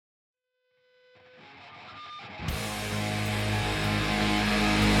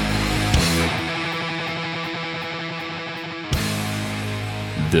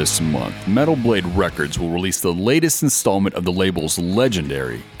This month, Metal Blade Records will release the latest installment of the label's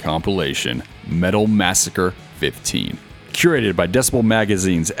legendary compilation, Metal Massacre 15. Curated by Decibel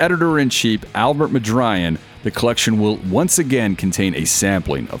Magazine's editor-in-chief, Albert Madrian, the collection will once again contain a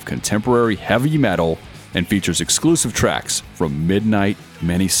sampling of contemporary heavy metal and features exclusive tracks from Midnight,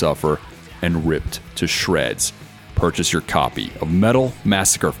 Many Suffer, and Ripped to Shreds. Purchase your copy of Metal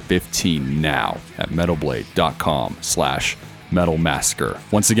Massacre 15 now at metalblade.com/Metal Massacre.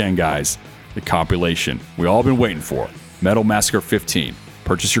 Once again, guys, the compilation we all been waiting for, Metal Massacre 15.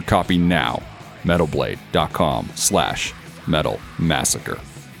 Purchase your copy now, metalblade.com/Metal Massacre.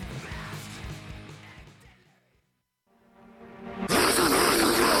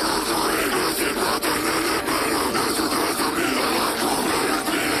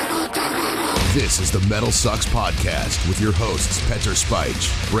 This is the Metal Sucks Podcast with your hosts, Petter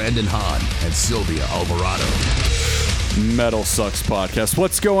Speich, Brandon Hahn, and Sylvia Alvarado. Metal Sucks Podcast.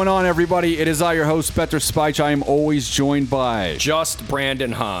 What's going on, everybody? It is I, your host, Petter Speich. I am always joined by just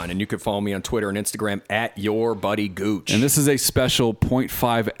Brandon Hahn, and you can follow me on Twitter and Instagram at YourBuddyGooch. And this is a special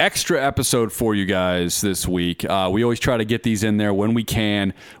 0.5 extra episode for you guys this week. We always try to get these in there when we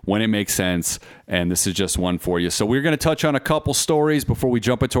can, when it makes sense, and this is just one for you. So we're going to touch on a couple stories before we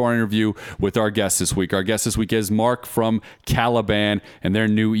jump into our interview with our guest this week. Our guest this week is Marc from Caliban, and their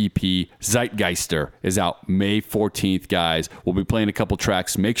new EP, Zeitgeister, is out May 14th, guys. We'll be playing a couple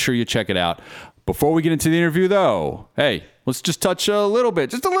tracks. Make sure you check it out. Before we get into the interview, though, hey, let's just touch a little bit,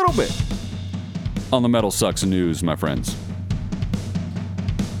 just a little bit, on the Metal Sucks news, my friends.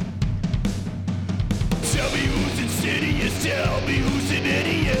 Tell me who's insidious, tell me who's an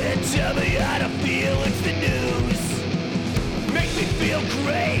idiot, tell me how to feel, it's the news. Make me feel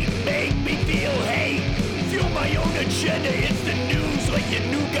great, make me feel hate, fuel my own agenda, it's the news like your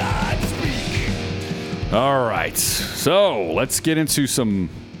new God speak. All right, so let's get into some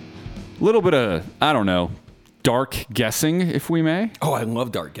little bit of, I don't know, dark guessing, if we may. Oh, I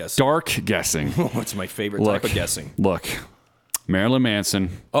love dark guessing. Dark guessing. What's my favorite type of guessing? Look, Marilyn Manson.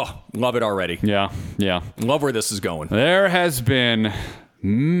 Oh, love it already. Yeah. Love where this is going. There has been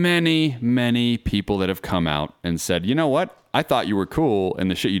many people that have come out and said, you know what? I thought you were cool,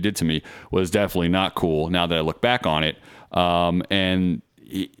 and the shit you did to me was definitely not cool now that I look back on it. And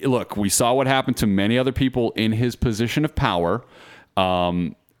look, we saw what happened to many other people in his position of power,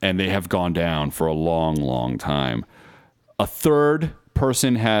 and they have gone down for a long time. A third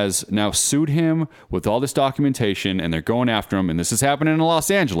person has now sued him with all this documentation, and they're going after him, and this is happening in Los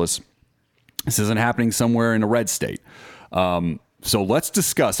Angeles. This isn't happening somewhere in a red state. So let's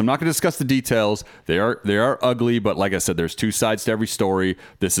discuss. I'm not going to discuss the details. They are ugly, but like I said, there's two sides to every story.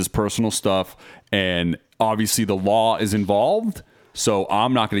 This is personal stuff, and obviously the law is involved, so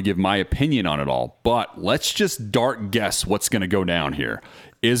I'm not going to give my opinion on it all. But let's just dark guess what's going to go down here.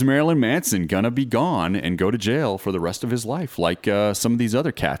 Is Marilyn Manson going to be gone and go to jail for the rest of his life, like some of these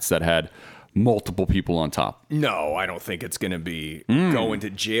other cats that had multiple people on top? No, I don't think it's going to be going to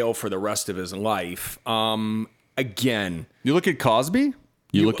jail for the rest of his life. Again, you look at Cosby,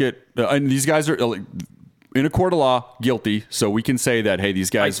 you look at and these guys are in a court of law guilty, so we can say that, hey, these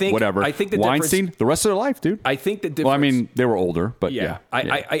guys, whatever. I think the Weinstein, the rest of their life, dude. I think the difference. Well, I mean, they were older, but yeah.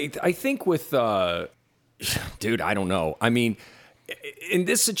 I think with dude, I don't know. I mean, in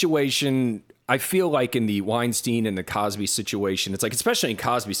this situation, I feel like in the Weinstein and the Cosby situation, it's like, especially in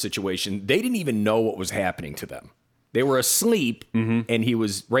Cosby's situation, they didn't even know what was happening to them. They were asleep, and he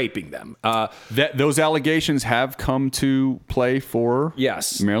was raping them. Those allegations have come to play for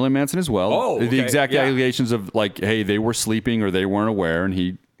Marilyn Manson as well. Oh, okay. The exact allegations of like, hey, they were sleeping or they weren't aware, and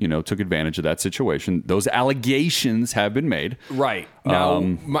he, took advantage of that situation. Those allegations have been made. Right. Now,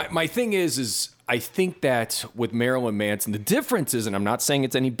 my thing is I think that with Marilyn Manson, the difference is, and I'm not saying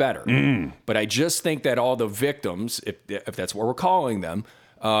it's any better, but I just think that all the victims, if that's what we're calling them,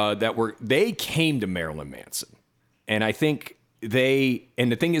 they came to Marilyn Manson. And I think and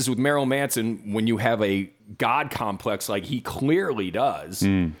the thing is with Marilyn Manson, when you have a God complex like he clearly does,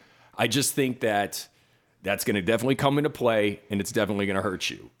 I just think that that's going to definitely come into play, and it's definitely going to hurt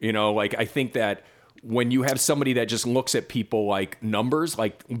you. I think that when you have somebody that just looks at people like numbers,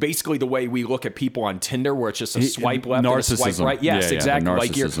 like basically the way we look at people on Tinder, where it's just a swipe left and a swipe right. Yes, exactly.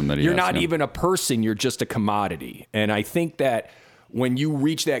 Like you're not even a person, you're just a commodity. And I think that when you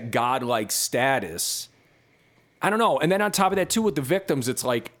reach that godlike status, I don't know. And then on top of that too, with the victims, it's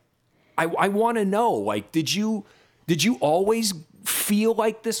like, I want to know, like, did you always feel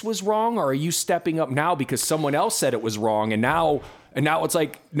like this was wrong, or are you stepping up now because someone else said it was wrong? And now it's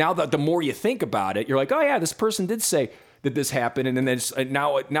like, now that the more you think about it, you're like, oh yeah, this person did say that this happened, and then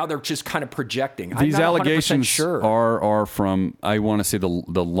now they're just kind of projecting. These I'm not allegations 100% sure. are from, I want to say the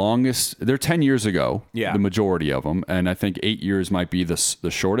longest. They're 10 years ago. Yeah. The majority of them, and I think 8 years might be the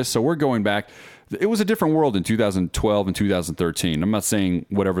shortest. So we're going back. It was a different world in 2012 and 2013. I'm not saying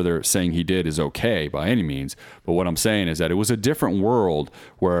whatever they're saying he did is okay by any means, but what I'm saying is that it was a different world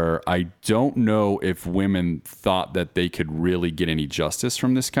where I don't know if women thought that they could really get any justice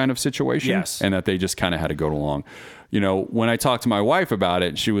from this kind of situation. Yes. And that they just kind of had to go along. You know, when I talked to my wife about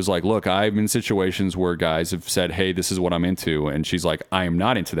it, she was like, look, I'm in situations where guys have said, hey, this is what I'm into. And she's like, I am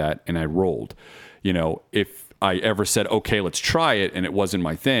not into that. And I rolled. You know, if I ever said, okay, let's try it, and it wasn't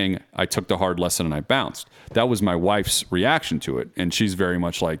my thing, I took the hard lesson and I bounced. That was my wife's reaction to it. And she's very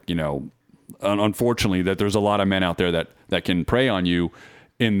much like, you know, unfortunately, that there's a lot of men out there that can prey on you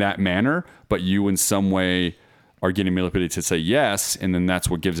in that manner, but you in some way are getting manipulated to say yes, and then that's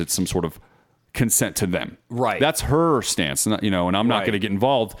what gives it some sort of consent to them. Right. That's her stance, you know, and I'm not Right. going to get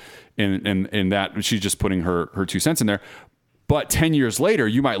involved in that. She's just putting her 2 cents in there. But 10 years later,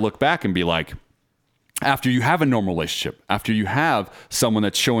 you might look back and be like, after you have a normal relationship, after you have someone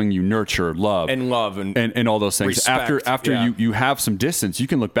that's showing you nurture, love and all those things, respect, after yeah. you have some distance, you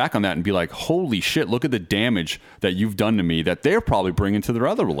can look back on that and be like, holy shit, look at the damage that you've done to me that they're probably bringing to their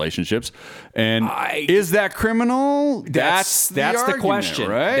other relationships. And is that criminal? That's the argument, question,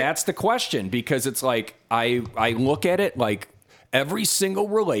 right? That's the question, because it's like I look at it like every single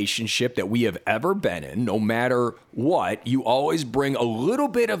relationship that we have ever been in, no matter what, you always bring a little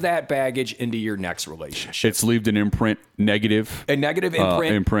bit of that baggage into your next relationship. It's leaved an imprint, A negative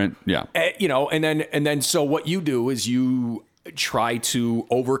imprint. Imprint, yeah. You know, and then so what you do is you try to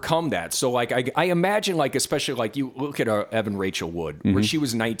overcome that. So like I imagine, like, especially like you look at Evan Rachel Wood, where she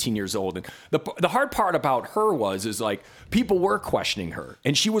was 19 years old, and the hard part about her is like people were questioning her,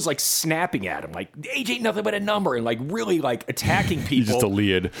 and she was like snapping at him, like age ain't nothing but a number, and like really like attacking people. You just a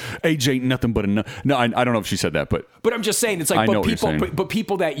lead. Age ain't nothing but a number. No, I don't know if she said that, but I'm just saying, it's like, but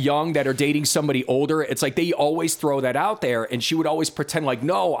people that young that are dating somebody older, it's like they always throw that out there, and she would always pretend like,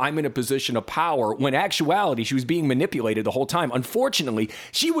 no, I'm in a position of power, when actuality she was being manipulated the whole time. Unfortunately,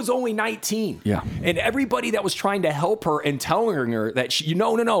 she was only 19. Yeah. And everybody that was trying to help her and telling her that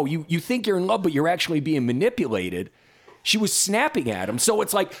no, you think you're in love, but you're actually being manipulated, she was snapping at him. So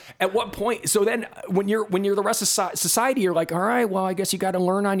it's like, at what point? So then when you're the rest of society, you're like, all right, well, I guess you got to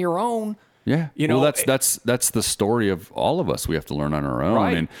learn on your own. Yeah, you know, well, that's the story of all of us. We have to learn on our own,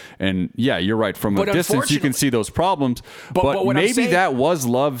 right. and yeah, you're right. From a distance, you can see those problems, but maybe that was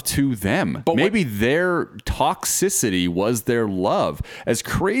love to them. Maybe their toxicity was their love. As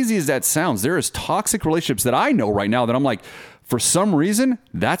crazy as that sounds, there is toxic relationships that I know right now that I'm like, for some reason,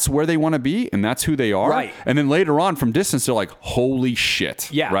 that's where they want to be, and that's who they are. Right. And then later on, from distance, they're like, holy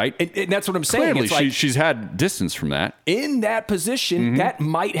shit. Yeah. Right? And that's what I'm saying. Clearly, it's like, she's had distance from that. In that position, that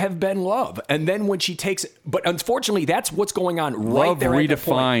might have been love. And then when she takes... But unfortunately, that's what's going on right there. Love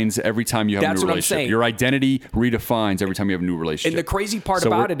redefines every time you have a new relationship. Your identity redefines every time you have a new relationship. And the crazy part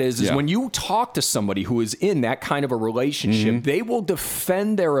about it is when you talk to somebody who is in that kind of a relationship, they will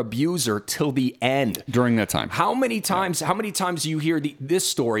defend their abuser till the end. During that time. How many times do you hear this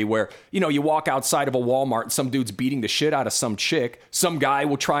story where, you know, you walk outside of a Walmart and some dude's beating the shit out of some chick. Some guy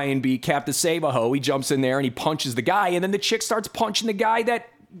will try and be Captain Save-A-Ho. He jumps in there and he punches the guy, and then the chick starts punching the guy that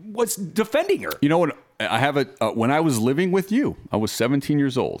was defending her. You know what? I have when I was living with you, I was 17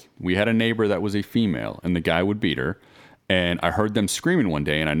 years old. We had a neighbor that was a female, and the guy would beat her. And I heard them screaming one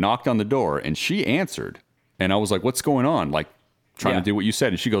day, and I knocked on the door, and she answered. And I was like, what's going on? Like, trying to do what you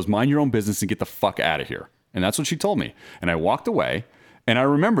said. And she goes, mind your own business and get the fuck out of here. And that's what she told me. And I walked away. And I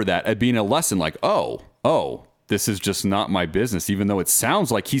remember that as being a lesson, like, oh, this is just not my business, even though it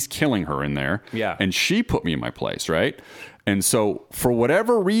sounds like he's killing her in there. Yeah. And she put me in my place, right? And so for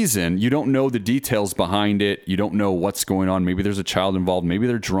whatever reason, you don't know the details behind it. You don't know what's going on. Maybe there's a child involved. Maybe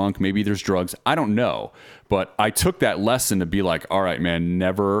they're drunk. Maybe there's drugs. I don't know. But I took that lesson to be like, all right, man,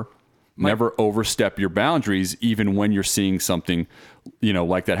 never overstep your boundaries, even when you're seeing something, you know,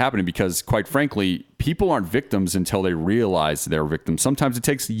 like that happening, because quite frankly, people aren't victims until they realize they're victims. Sometimes it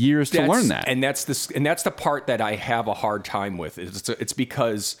takes years to learn that. And that's the part that I have a hard time with. It's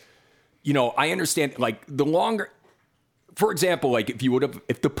because, you know, I understand, like, the longer, for example, like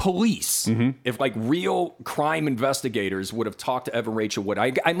if the police, if like real crime investigators would have talked to Evan Rachel Wood,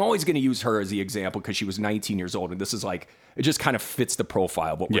 I'm always going to use her as the example because she was 19 years old, and this is like, it just kind of fits the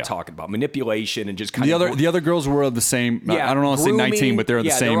profile of what we're talking about, manipulation and just kind of the other girls were of the same. I don't want to say 19, but they're the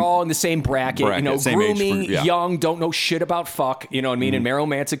same. They're all in the same bracket. You know, grooming, young, don't know shit about fuck. You know what I mean? And Meryl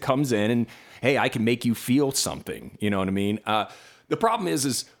Manson comes in and, hey, I can make you feel something. You know what I mean? The problem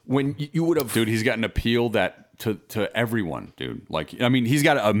is when you would have... Dude, he's got an appeal that to everyone, dude. Like, I mean, he's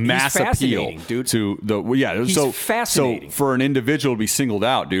got a mass appeal dude. to the He's fascinating. So for an individual to be singled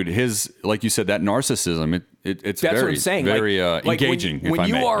out, dude, his, like you said, that narcissism, it's That's very, what I'm saying. very engaging.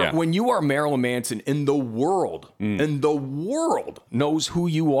 When you are Marilyn Manson, in the world knows who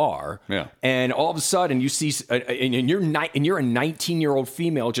you are, and all of a sudden you see, and you're a 19-year-old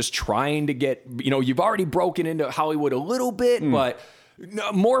female just trying to get, you've already broken into Hollywood a little bit, but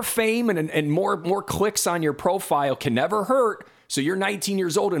more fame and more clicks on your profile can never hurt. So you're 19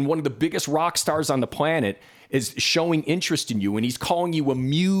 years old, and one of the biggest rock stars on the planet is showing interest in you, and he's calling you a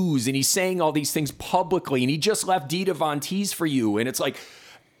muse, and he's saying all these things publicly, and he just left Dita Von Teese for you. And it's like,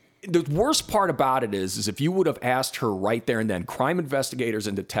 the worst part about it is if you would have asked her right there and then, crime investigators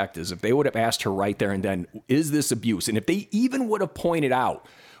and detectives, if they would have asked her right there and then, is this abuse? And if they even would have pointed out,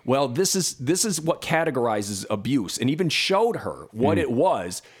 well, this is what categorizes abuse, and even showed her what it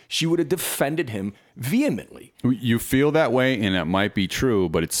was, she would have defended him vehemently. You feel that way, and it might be true,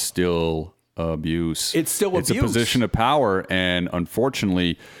 but it's still abuse. It's still abuse. It's a position of power, and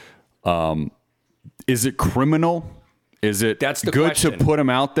unfortunately, is it criminal? Is it That's the good question. to put him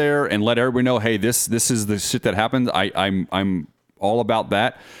out there and let everybody know, hey, this is the shit that happened? I'm all about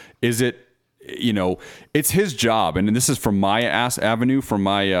that. Is it? It's his job, and this is from my avenue, from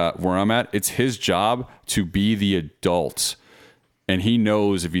my where I'm at. It's his job to be the adult, and he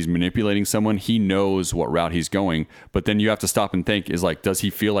knows if he's manipulating someone, he knows what route he's going. But then you have to stop and think: is like, does he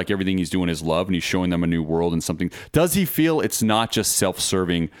feel like everything he's doing is love, and he's showing them a new world and something? Does he feel it's not just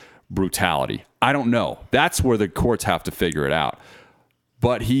self-serving brutality? I don't know. That's where the courts have to figure it out.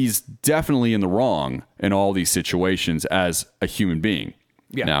 But he's definitely in the wrong in all these situations as a human being.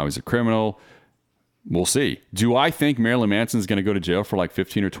 Yeah. Now, he's a criminal. We'll see. Do I think Marilyn Manson's going to go to jail for like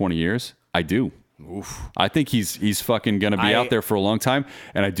 15 or 20 years? I do. Oof. I think he's fucking going to be out there for a long time.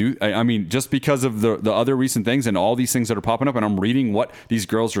 And I mean, just because of the other recent things and all these things that are popping up, and I'm reading what these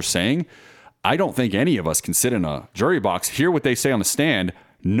girls are saying, I don't think any of us can sit in a jury box, hear what they say on the stand,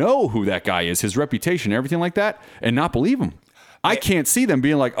 know who that guy is, his reputation, everything like that, and not believe him. I can't see them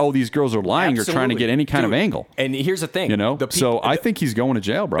being like, oh, these girls are lying or trying to get any kind of angle. And here's the thing. So I think he's going to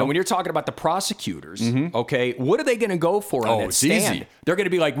jail, bro. And when you're talking about the prosecutors, okay, what are they going to go for on that stand? Easy. They're going to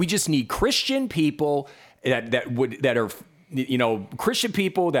be like, we just need Christian people that are Christian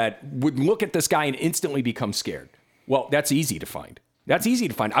people that would look at this guy and instantly become scared. Well, that's easy to find.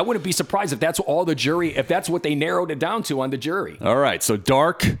 I wouldn't be surprised if that's what they narrowed it down to on the jury. All right. So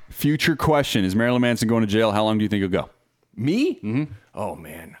dark future question. Is Marilyn Manson going to jail? How long do you think he'll go? Me? Mm-hmm. Oh,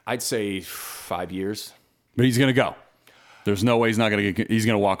 man. I'd say 5 years. But he's going to go. There's no way he's going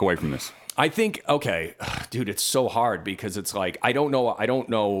to walk away from this. I think, okay, dude, it's so hard because it's like, I don't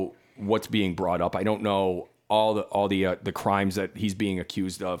know what's being brought up. I don't know all the crimes that he's being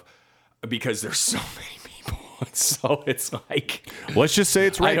accused of because there's so many people. So it's like, let's just say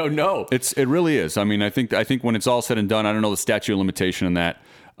it's right. I don't know. It really is. I mean, I think when it's all said and done, I don't know the statute of limitation on that.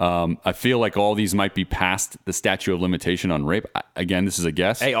 I feel like all these might be past the statute of limitation on rape. Again, this is a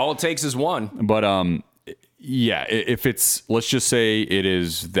guess. Hey, all it takes is one. But yeah, if it's, let's just say it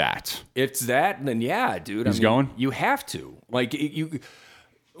is that. If it's that, then yeah, dude. He's going? You have to. Like,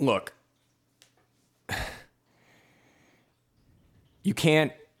 look. You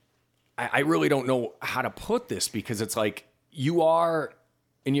can't, I really don't know how to put this because it's like you are,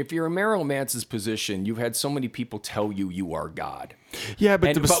 and if you're in Marilyn Manson's position, you've had so many people tell you are God. Yeah,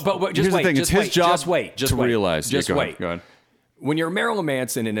 but just wait. It's his job to realize. Just wait. Go ahead. When you're Marilyn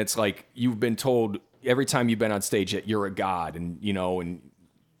Manson and it's like you've been told every time you've been on stage that you're a god, and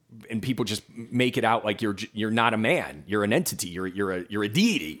and people just make it out like you're not a man, you're an entity, you're a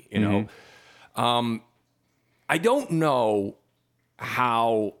deity. I don't know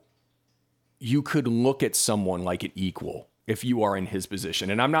how you could look at someone like an equal if you are in his position.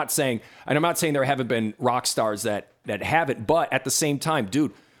 And I'm not saying there haven't been rock stars that haven't, but at the same time,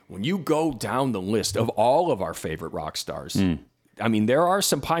 dude, when you go down the list of all of our favorite rock stars, I mean, there are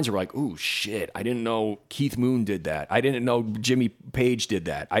some pines where we're like, ooh, shit, I didn't know Keith Moon did that. I didn't know Jimmy Page did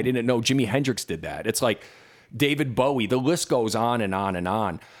that. I didn't know Jimi Hendrix did that. It's like David Bowie. The list goes on and on and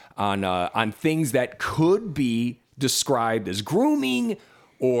on things that could be described as grooming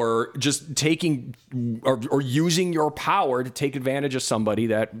or just taking or using your power to take advantage of somebody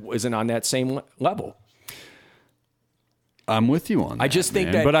that isn't on that same level. I'm with you on that. I just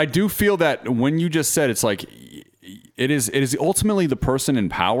think that, but I do feel that when you just said it's like it is ultimately the person in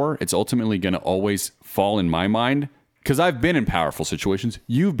power. It's ultimately going to always fall in my mind because I've been in powerful situations.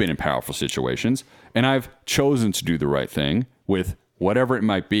 You've been in powerful situations, and I've chosen to do the right thing with whatever it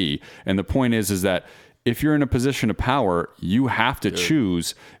might be. And the point is that if you're in a position of power, you have to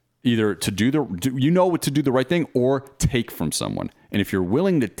choose either to do the right thing or take from someone. And if you're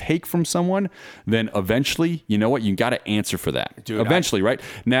willing to take from someone, then eventually, you know what? You got to answer for that. Dude, eventually, right?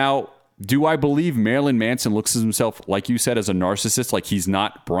 Now, do I believe Marilyn Manson looks at himself, like you said, as a narcissist, like he's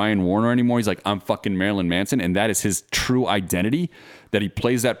not Brian Warner anymore? He's like, I'm fucking Marilyn Manson, and that is his true identity, that he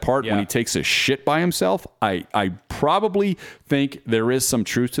plays that part when he takes a shit by himself? I probably think there is some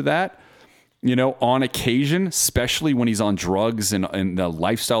truth to that. You know, on occasion, especially when he's on drugs and the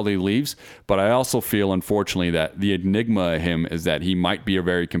lifestyle that he leads. But I also feel, unfortunately, that the enigma of him is that he might be a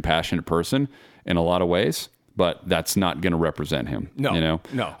very compassionate person in a lot of ways, but that's not going to represent him. No, you know?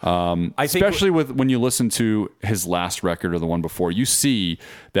 No. Especially when you listen to his last record or the one before, you see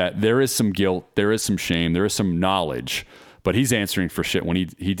that there is some guilt, there is some shame, there is some knowledge. But he's answering for shit when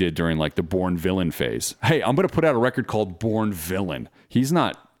he did during like the Born Villain phase. Hey, I'm going to put out a record called Born Villain. He's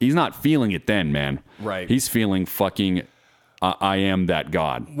not feeling it then, man. Right. He's feeling fucking I am that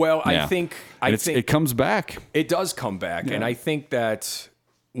God. Well, Yeah. I think it comes back. It does come back. Yeah. And I think that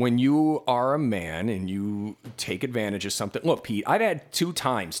when you are a man and you take advantage of something, look, Pete, I've had two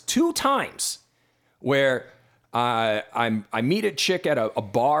times where I meet a chick at a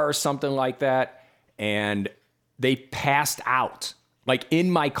bar or something like that, and they passed out, like in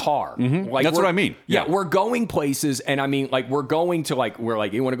my car. Mm-hmm. Like that's what I mean. Yeah, we're going places, and I mean, like we're going to we're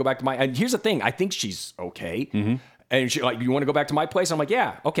like, you want to go back to my? And here's the thing, I think she's okay, and she like, you want to go back to my place? I'm like,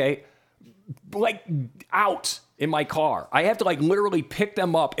 yeah, okay. Like out in my car, I have to like literally pick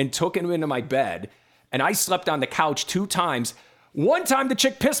them up and took them into my bed, and I slept on the couch 2 times. One time the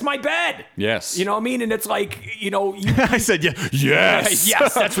chick pissed my bed. Yes. You know what I mean? And it's like, you know. I said, yeah. Yes.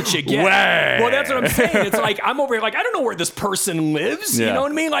 Yes, that's what you get. Well, that's what I'm saying. It's like, I'm over here like, I don't know where this person lives. Yeah. You know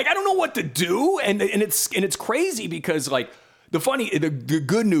what I mean? Like, I don't know what to do. And it's crazy because like, the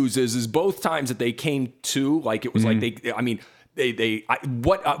good news is both times that they came to, like, it was like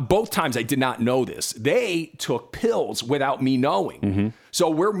both times I did not know this. They took pills without me knowing. So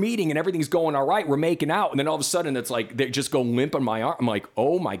we're meeting and everything's going all right. We're making out. And then all of a sudden it's like, they just go limp on my arm. I'm like,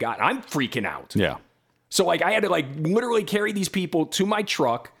 oh my God, I'm freaking out. Yeah. So like I had to like literally carry these people to my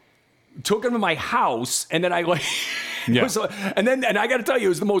truck, took them to my house. And then I like, yeah. and I got to tell you, it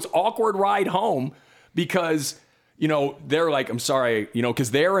was the most awkward ride home because, you know, they're like, I'm sorry, you know,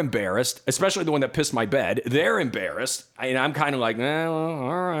 because they're embarrassed, especially the one that pissed my bed. They're embarrassed. And I'm kind of like, well,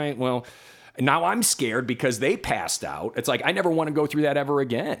 all right, well, now I'm scared because they passed out. It's like, I never want to go through that ever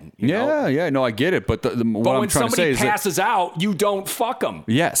again. You know? Yeah, no, I get it. But what I'm trying to say is when somebody passes out, you don't fuck them.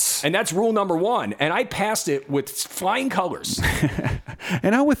 Yes. And that's rule number 1. And I passed it with flying colors.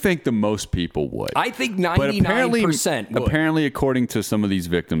 And I would think the most people would. I think 99% would. Apparently, according to some of these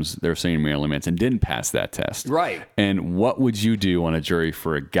victims, they're saying Marilyn Manson didn't pass that test. Right. And what would you do on a jury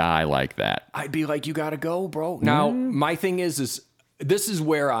for a guy like that? I'd be like, you got to go, bro. Now, my thing is this is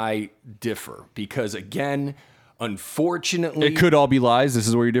where I differ because, again, unfortunately, it could all be lies. This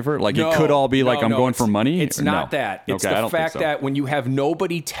is where you differ. Like it could all be like I'm going for money. It's not that. It's the fact that when you have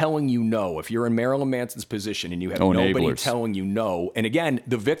nobody telling you no, if you're in Marilyn Manson's position and you have nobody telling you no, and again,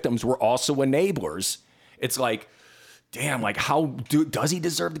 the victims were also enablers. It's like, damn, like does he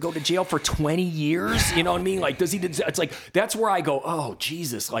deserve to go to jail for 20 years? You know what I mean? Like, does he? It's like, that's where I go, oh,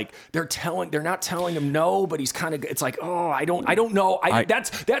 Jesus, like they're not telling him no, but he's kind of, it's like, oh, I don't know.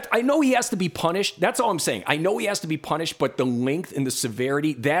 I know he has to be punished. That's all I'm saying. I know he has to be punished, but the length and the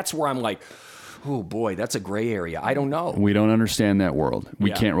severity, that's where I'm like, oh boy, that's a gray area. I don't know. We don't understand that world.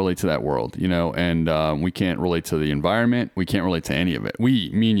 We can't relate to that world, you know, and we can't relate to the environment. We can't relate to any of it. Me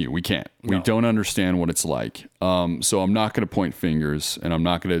and you, we can't. No. We don't understand what it's like. So I'm not going to point fingers and I'm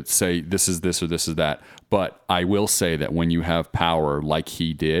not going to say this is this or this is that. But I will say that when you have power like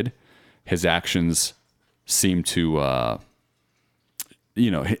he did, his actions seem to,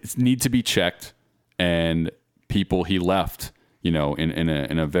 need to be checked, and people he left, you know, in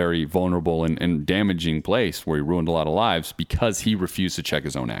a very vulnerable and damaging place where he ruined a lot of lives because he refused to check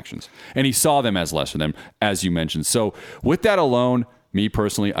his own actions. And he saw them as lesser than, as you mentioned. So with that alone, me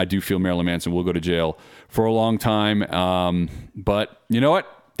personally, I do feel Marilyn Manson will go to jail for a long time. But you know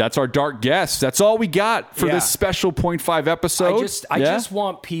what? That's our dark guess. That's all we got for this special 0.5 episode. I just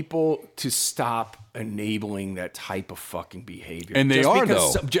want people to stop enabling that type of fucking behavior. And they are,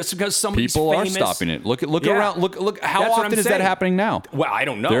 though. Just because somebody's people famous, are stopping it. Look around. Look. How often is that happening now? Well, I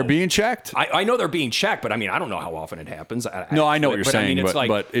don't know. They're being checked. I know they're being checked, but I mean, I don't know how often it happens. I know what you're saying, I mean,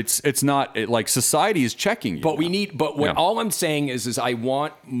 but it's not like society is checking you. But all I'm saying is I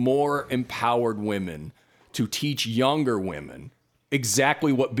want more empowered women to teach younger women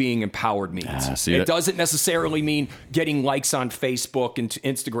exactly what being empowered means. It doesn't necessarily mean getting likes on Facebook and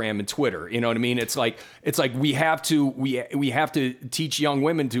Instagram and Twitter. You know what I mean? It's like we have to teach young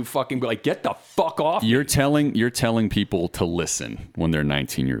women to fucking be like, get the fuck off. You're telling people to listen when they're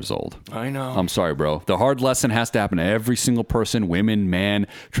 19 years old. I know. I'm sorry, bro. The hard lesson has to happen to every single person, women, man,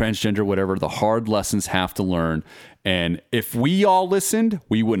 transgender, whatever. The hard lessons have to learn. And if we all listened,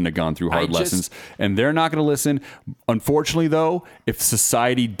 we wouldn't have gone through hard lessons. And they're not going to listen. Unfortunately, though, if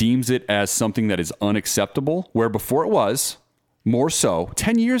society deems it as something that is unacceptable, where before it was, more so,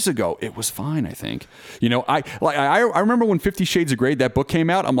 10 years ago, it was fine, I think. You know, I remember when 50 Shades of Grey, that book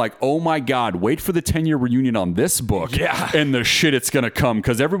came out, I'm like, oh my God, wait for the 10-year reunion on this book. Yeah. And the shit it's going to come.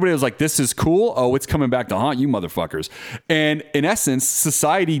 Because everybody was like, this is cool. Oh, it's coming back to haunt you motherfuckers. And in essence,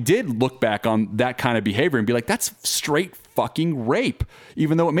 society did look back on that kind of behavior and be like, that's straight fucking rape.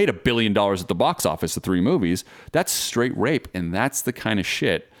 Even though it made $1 billion at the box office, the 3 movies, that's straight rape. And that's the kind of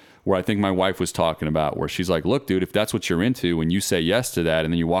shit where I think my wife was talking about, where she's like, look, dude, if that's what you're into and you say yes to that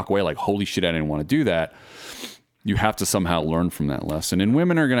and then you walk away like, holy shit, I didn't want to do that, you have to somehow learn from that lesson. And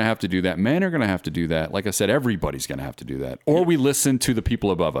women are going to have to do that. Men are going to have to do that. Like I said, everybody's going to have to do that. Or we listen to the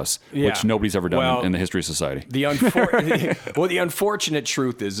people above us, which nobody's ever done in the history of society. The unfortunate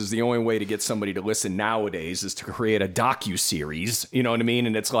truth is the only way to get somebody to listen nowadays is to create a docuseries. You know what I mean?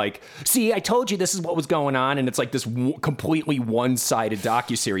 And it's like, see, I told you this is what was going on. And it's like this completely one-sided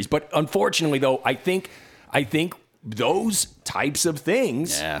docuseries. But unfortunately, though, I think those types of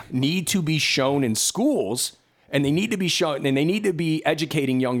things need to be shown in schools. And they need to be shown, and they need to be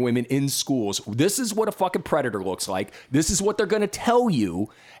educating young women in schools. This is what a fucking predator looks like. This is what they're going to tell you.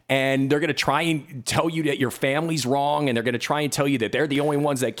 And they're going to try and tell you that your family's wrong. And they're going to try and tell you that they're the only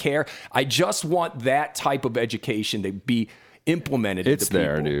ones that care. I just want that type of education to be implemented. It's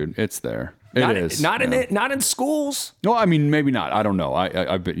there, dude. It's there. It is. Not in schools. No, I mean, maybe not. I don't know.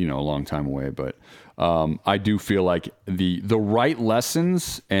 I've been, a long time away, but I do feel like the right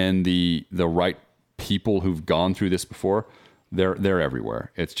lessons and the right people who've gone through this before, they're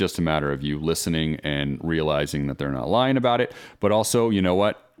everywhere. It's just a matter of you listening and realizing that they're not lying about it. But also, you know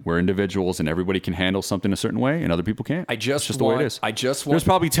what? We're individuals and everybody can handle something a certain way and other people can't. It's just the way it is. There's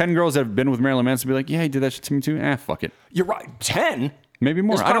probably 10 girls that have been with Marilyn Manson and be like, yeah, he did that shit to me too. Fuck it. You're right. 10? Maybe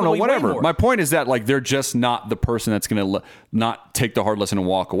more. I don't know. Whatever. My point is that like they're just not the person that's going to not take the hard lesson and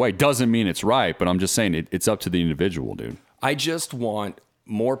walk away. Doesn't mean it's right, but I'm just saying it's up to the individual, dude. I just want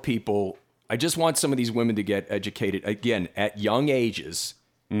more people. I just want some of these women to get educated again at young ages.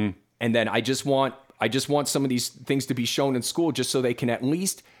 And then I just want some of these things to be shown in school just so they can at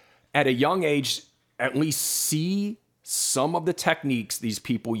least at a young age, at least see some of the techniques these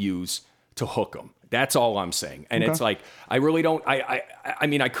people use to hook them. That's all I'm saying. And it's like, I really don't, I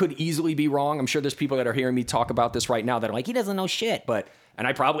mean, I could easily be wrong. I'm sure there's people that are hearing me talk about this right now that are like, he doesn't know shit, and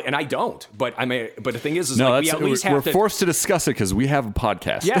I don't, but the thing is no, like we at least we're forced to discuss it because we have a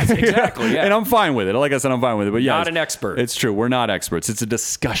podcast. Yes, exactly. Yeah. And I'm fine with it. Like I said, I'm fine with it. But yeah, not an expert. It's true. We're not experts. It's a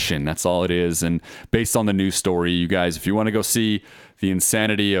discussion. That's all it is. And based on the news story, you guys, if you want to go see the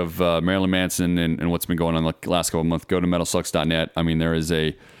insanity of Marilyn Manson and what's been going on the last couple of months, go to metalsucks.net. I mean, there is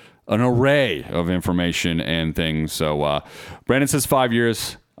an array of information and things. So Brandon says 5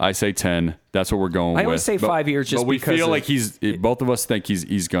 years. I say 10. That's what we're going with. I always say 5 years just because. But we feel like both of us think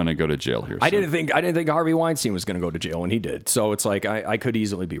he's going to go to jail here. So. I didn't think Harvey Weinstein was going to go to jail, and he did. So it's like I could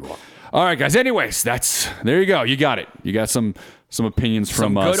easily be wrong. All right, guys. Anyways, there you go. You got it. You got some opinions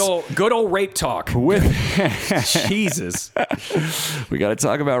from us. Good old rape talk. Jesus. We got to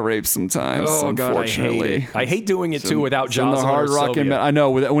talk about rape sometimes, unfortunately. God, I hate doing it too without Jocelyn or Sylvia. I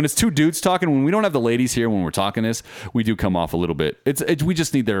know. When it's two dudes talking, when we don't have the ladies here when we're talking this, we do come off a little bit. We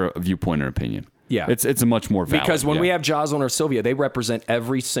just need their viewpoint or opinion. Yeah. It's a much more valid. Because when we have Jocelyn or Sylvia, they represent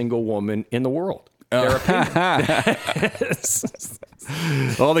every single woman in the world. Their opinion.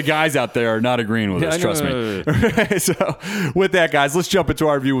 All the guys out there are not agreeing with us, trust me. So with that, guys, let's jump into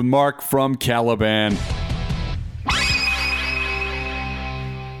our review with Marc from Caliban.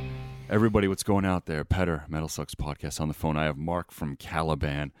 Everybody, what's going out there? Petter, Metal Sucks Podcast on the phone. I have Marc from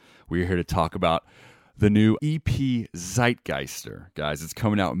Caliban. We're here to talk about the new EP Zeitgeister. Guys, it's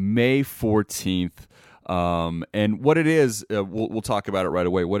coming out May 14th. And what it is, we'll talk about it right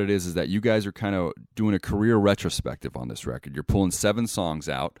away. What it is that you guys are kind of doing a career retrospective on this record. You're pulling 7 songs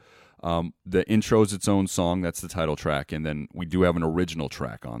out. The intro is its own song. That's the title track. And then we do have an original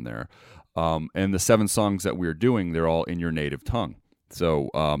track on there. And the 7 songs that we're doing, they're all in your native tongue. So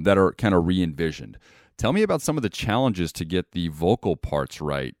that are kind of re-envisioned. Tell me about some of the challenges to get the vocal parts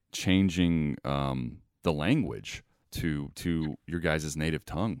right, changing the language to your guys' native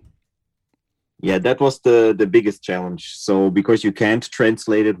tongue. Yeah, that was the biggest challenge. So because you can't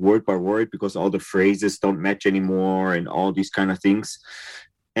translate it word by word because all the phrases don't match anymore and all these kind of things.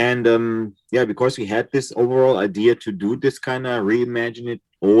 And yeah, because we had this overall idea to do this kind of reimagine it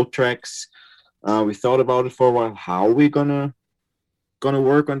old tracks, we thought about it for a while. How we gonna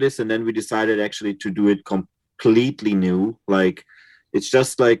work on this, and then we decided actually to do it completely new. Like it's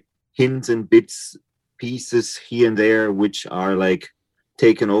just like hints and bits, pieces here and there, which are like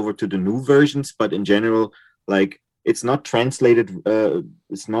taken over to the new versions. But in general, like it's not translated.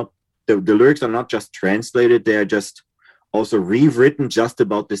 It's not the lyrics are not just translated; they are just also rewritten just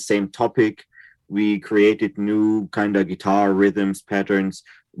about the same topic. We created new kind of guitar rhythms, patterns,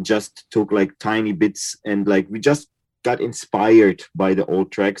 just took like tiny bits and like we just got inspired by the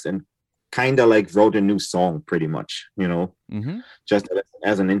old tracks and kind of like wrote a new song pretty much, just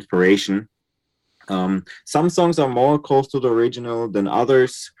as an inspiration. Some songs are more close to the original than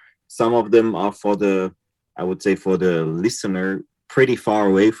others. Some of them are I would say for the listener, pretty far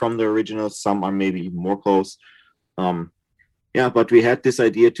away from the original. Some are maybe even more close. Yeah, but we had this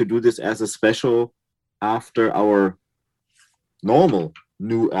idea to do this as a special after our normal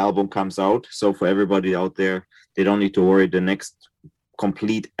new album comes out. So for everybody out there, they don't need to worry. The next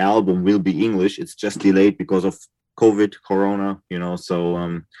complete album will be English. It's just delayed because of COVID, Corona,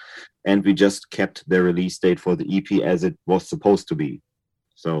 so and we just kept the release date for the EP as it was supposed to be.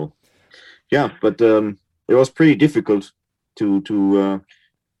 So yeah, but it was pretty difficult to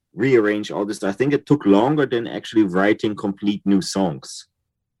rearrange all this. I think it took longer than actually writing complete new songs.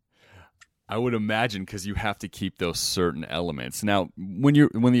 I would imagine, because you have to keep those certain elements. Now, when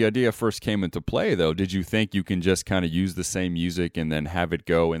the idea first came into play, though, did you think you can just kind of use the same music and then have it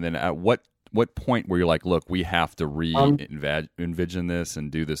go? And then at what point were you like, look, we have to envision this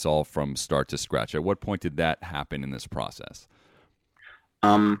and do this all from start to scratch? At what point did that happen in this process?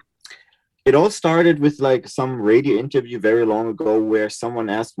 It all started with like some radio interview very long ago where someone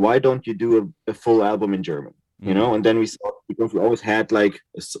asked, why don't you do a full album in German? And then we saw, because we always had like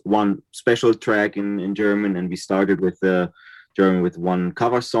one special track in German, and we started with German with one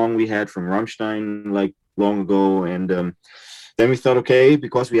cover song we had from Rammstein like long ago. And then we thought, okay,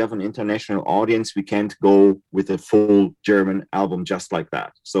 because we have an international audience, we can't go with a full German album just like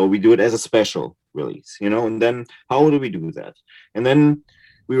that. So we do it as a special release, and then how do we do that? And then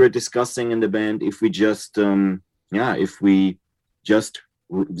we were discussing in the band if we just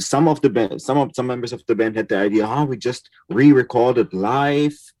some members of the band had the idea, we just re-recorded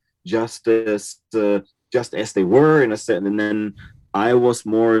live just as they were in a set. And then I was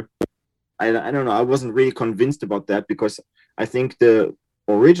more, I don't know, I wasn't really convinced about that, because I think the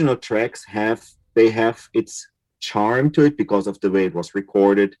original tracks have its charm to it because of the way it was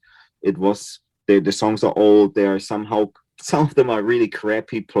recorded. The songs are old. They are somehow, some of them are really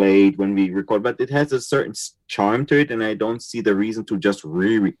crappy played when we record, but it has a certain charm to it, and I don't see the reason to just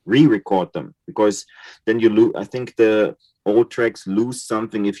re-record them, because then you lose. I think the old tracks lose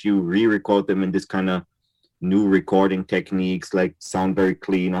something if you re-record them in this kind of new recording techniques, like sound very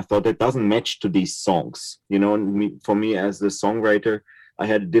clean. I thought it doesn't match to these songs, for me as the songwriter, I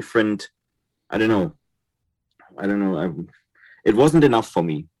had a different, I don't know. It wasn't enough for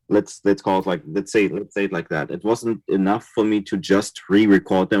me. Let's call it like, let's say it like that. It wasn't enough for me to just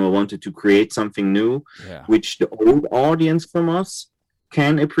re-record them. I wanted to create something new, which the old audience from us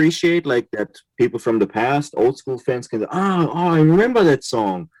can appreciate, like that people from the past, old school fans can say, I remember that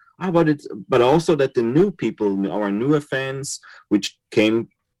song. But also that the new people, our newer fans, which came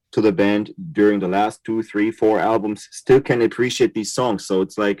to the band during the last 2, 3, 4 albums, still can appreciate these songs. So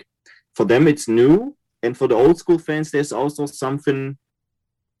it's like, for them it's new, and for the old school fans, there's also something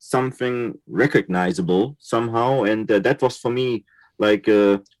recognizable somehow, and that was for me like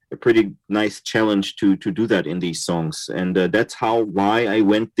a pretty nice challenge to do that in these songs, and that's why I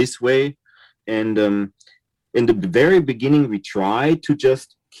went this way. And in the very beginning, we tried to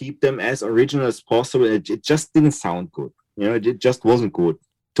just keep them as original as possible. It just didn't sound good, it just wasn't good,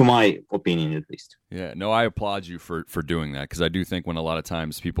 to my opinion at least. Yeah, no, I applaud you for doing that, because I do think when a lot of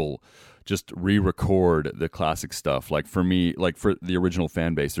times people just re-record the classic stuff, like for me, like for the original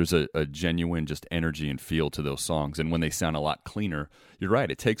fan base, there's a genuine just energy and feel to those songs, and when they sound a lot cleaner, you're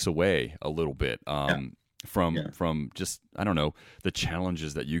right, it takes away a little bit from just, I don't know, the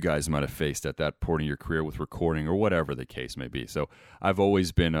challenges that you guys might have faced at that point in your career with recording or whatever the case may be. So I've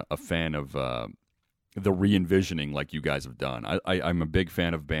always been a fan of the re-envisioning like you guys have done. I'm a big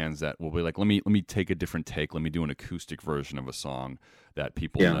fan of bands that will be like, let me take a different take, let me do an acoustic version of a song that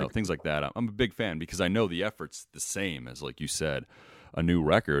people know, things like that. I'm a big fan because I know the effort's the same as, like you said, a new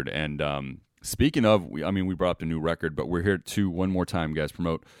record. And Speaking of, we brought up the new record, but we're here to one more time, guys,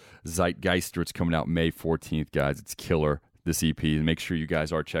 promote Zeitgeister. It's coming out May 14th, guys. It's killer, this EP. Make sure you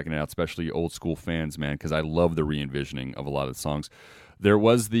guys are checking it out, especially old school fans, man, because I love the re-envisioning of a lot of the songs. There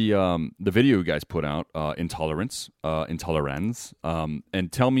was the video you guys put out, Intolerance,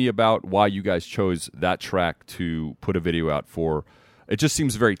 and tell me about why you guys chose that track to put a video out for. It just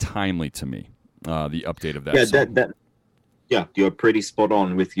seems very timely to me, the update of that song. Yeah, you're pretty spot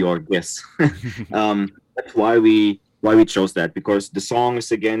on with your guess. That's why we chose that, because the song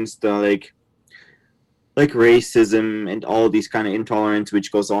is against like racism and all these kind of intolerance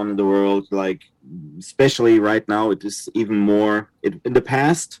which goes on in the world. Like, especially right now, it is even more. In the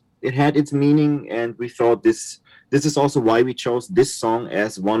past, it had its meaning, and we thought this is also why we chose this song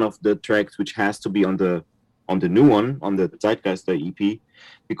as one of the tracks which has to be on the new one, on the Zeitgeister EP,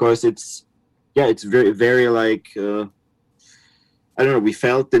 because it's very very like. I don't know, we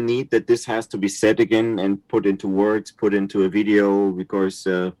felt the need that this has to be said again and put into words, put into a video, because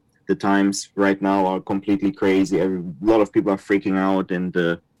the times right now are completely crazy. A lot of people are freaking out, and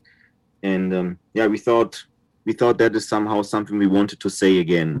we thought that is somehow something we wanted to say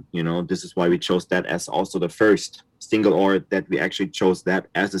again. You know, this is why we chose that as also the first single, or that we actually chose that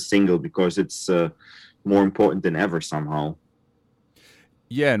as a single, because it's more important than ever somehow.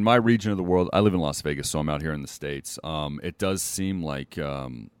 Yeah, in my region of the world, I live in Las Vegas, so I'm out here in the States. It does seem like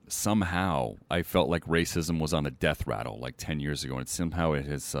somehow I felt like racism was on a death rattle like 10 years ago, and somehow it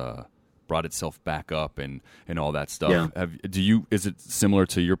has brought itself back up and all that stuff. Yeah. Is it similar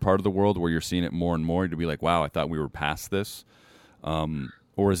to your part of the world where you're seeing it more and more to be like, wow, I thought we were past this?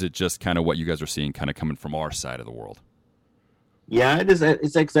 Or is it just kind of what you guys are seeing kind of coming from our side of the world? Yeah, it is.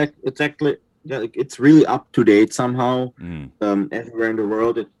 It's exactly. Yeah, it's really up to date somehow everywhere in the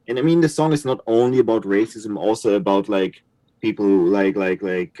world. And I mean, the song is not only about racism, also about like people like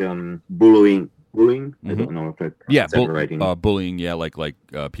bullying. Mm-hmm. I don't know if that's bullying. Yeah, like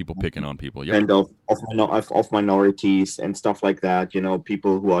people picking on people. Yep. And of minorities and stuff like that. You know,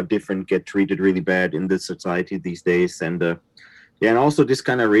 people who are different get treated really bad in this society these days. And and also this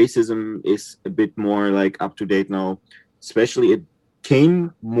kind of racism is a bit more like up to date now. Especially it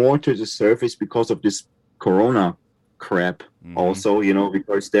came more to the surface because of this Corona crap. Also, you know,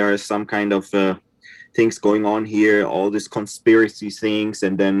 because there are some kind of things going on here, all these conspiracy things,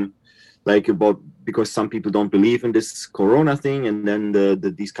 and then because some people don't believe in this Corona thing, and then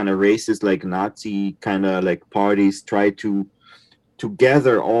these kind of racist like Nazi kind of like parties try to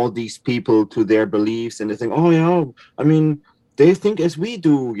gather all these people to their beliefs, and they think, oh yeah, I mean, they think as we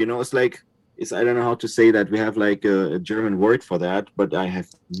do, you know. It's like, I don't know how to say that. We have like a German word for that, but I have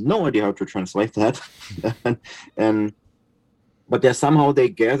no idea how to translate that. But somehow they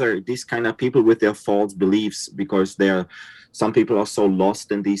gather these kind of people with their false beliefs, because some people are so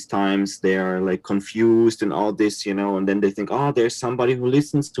lost in these times. They are like confused and all this, you know, and then they think, oh, there's somebody who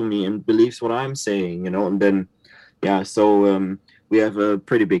listens to me and believes what I'm saying, you know, and then, so we have a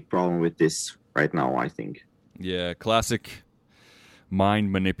pretty big problem with this right now, I think. Yeah, classic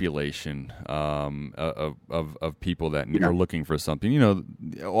mind manipulation of people that are looking for something. You know,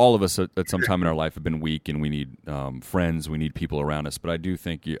 all of us at some time in our life have been weak, and we need friends, we need people around us. But I do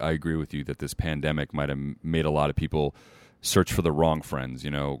think I agree with you that this pandemic might have made a lot of people search for the wrong friends, you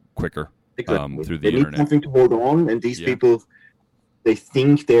know, quicker through the internet. Need something to hold on, and these people, they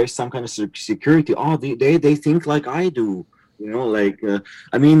think there's some kind of security. Oh, they think like I do, you know, like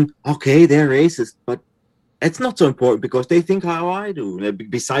I mean, okay, they're racist, but it's not so important because they think how I do,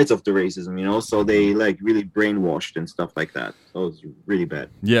 besides of the racism, you know, so they like really brainwashed and stuff like that. So it's really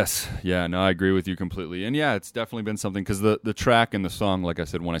bad. Yes. Yeah, no, I agree with you completely. And yeah, it's definitely been something, because the track and the song, like I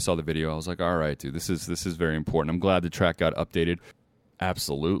said, when I saw the video, I was like, all right, dude, this is very important. I'm glad the track got updated.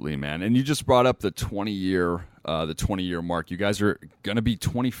 Absolutely, man. And you just brought up the 20-year mark. You guys are going to be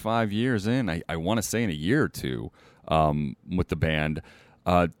 25 years in, I want to say in a year or two with the band.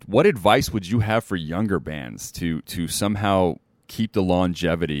 What advice would you have for younger bands to somehow keep the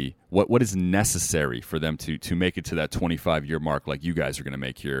longevity? What is necessary for them to make it to that 25-year mark like you guys are going to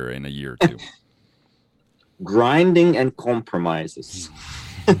make here in a year or two? Grinding and compromises.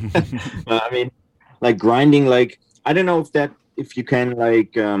 I mean, like grinding, like, I don't know if you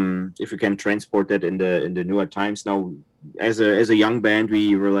can transport that in the newer times now. As a young band,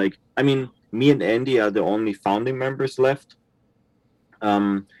 we were like, I mean, me and Andy are the only founding members left.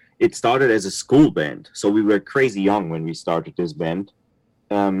 It started as a school band, so we were crazy young when we started this band.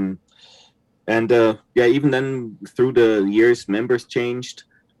 Even then, through the years, members changed.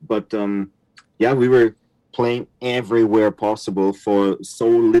 But we were playing everywhere possible for so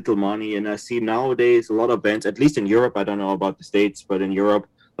little money. And I see nowadays a lot of bands, at least in Europe, I don't know about the States, but in Europe,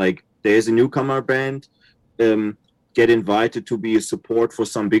 like there's a newcomer band, get invited to be a support for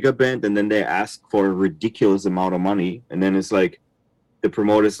some bigger band, and then they ask for a ridiculous amount of money, and then it's like the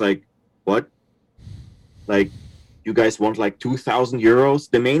promoter's like, what? Like, you guys want like 2,000 euros?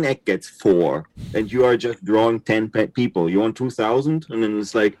 The main act gets 4, and you are just drawing 10 people. You want 2,000? And then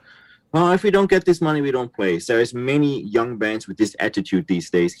it's like, well, if we don't get this money, we don't play. So there's many young bands with this attitude these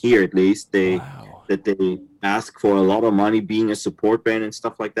days, here at least, that they ask for a lot of money being a support band and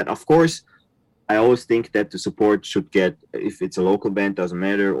stuff like that. Of course, I always think that the support should get, if it's a local band, doesn't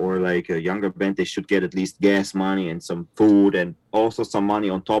matter, or like a younger band, they should get at least gas money and some food and also some money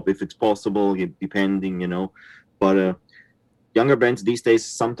on top if it's possible, depending, you know. But younger bands these days,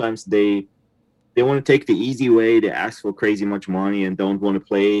 sometimes they want to take the easy way. They ask for crazy much money and don't want to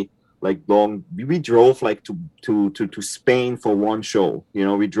play like long. We drove like to Spain for one show. You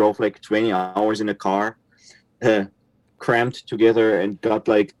know, we drove like 20 hours in a car, cramped together, and got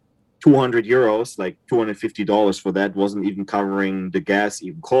like 200 euros, like $250 for that. Wasn't even covering the gas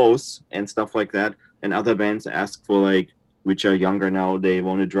even close and stuff like that. And other bands ask for like, which are younger now, they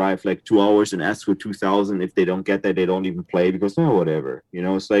want to drive like 2 hours and ask for 2,000. If they don't get that, they don't even play because whatever. You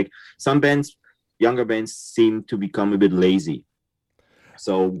know, it's like some bands, younger bands, seem to become a bit lazy.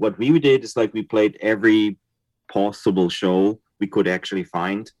 So what we did is like we played every possible show we could actually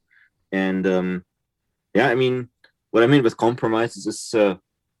find. And I mean, what I mean with compromises is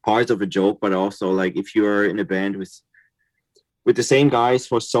part of a joke, but also like if you are in a band with the same guys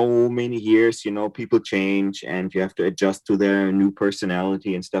for so many years, you know, people change and you have to adjust to their new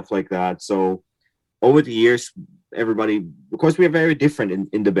personality and stuff like that. So over the years, everybody, of course, we are very different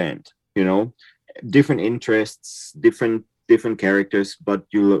in the band, you know, different interests, different characters, but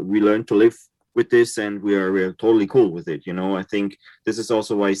we learn to live with this, and we are totally cool with it. You know, I think this is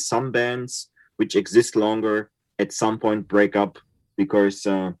also why some bands which exist longer at some point break up because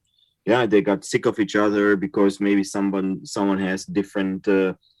they got sick of each other, because maybe someone has different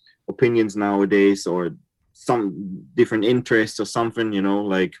opinions nowadays, or some different interests or something, you know.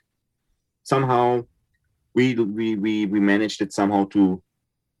 Like somehow we managed it somehow to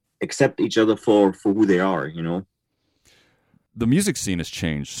accept each other for who they are, you know. The music scene has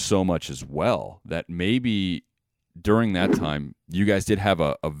changed so much as well that maybe during that time you guys did have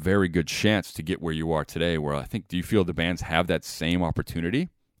a very good chance to get where you are today, where I think, do you feel the bands have that same opportunity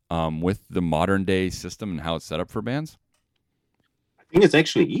with the modern day system and how it's set up for bands? I think it's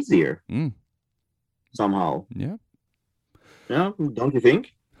actually easier somehow. Yeah, don't you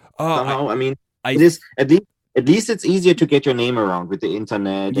think? Somehow, I mean, it is at least it's easier to get your name around with the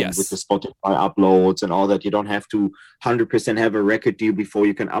internet and with the Spotify uploads and all that. You don't have to 100% have a record deal before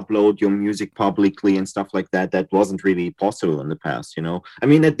you can upload your music publicly and stuff like that. That wasn't really possible in the past, you know. I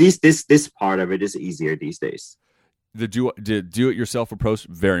mean, at least this part of it is easier these days. The do-it-yourself approach,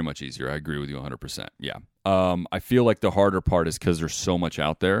 very much easier. I agree with you 100%. Yeah. I feel like the harder part is because there's so much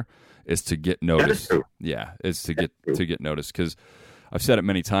out there, is to get noticed. That is true. Yeah, is to get noticed, because I've said it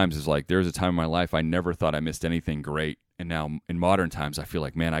many times, is like, there was a time in my life I never thought I missed anything great, and now in modern times I feel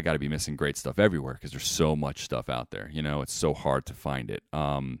like, man, I got to be missing great stuff everywhere because there's so much stuff out there. You know, it's so hard to find it.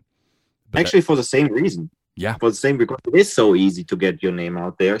 Actually, for the same reason. Yeah. For the same, because it is so easy to get your name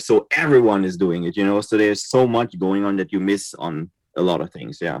out there. So everyone is doing it, you know. So there's so much going on that you miss on a lot of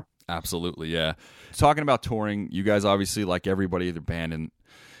things. Yeah. Absolutely. Yeah. Talking about touring, you guys obviously, like everybody, the band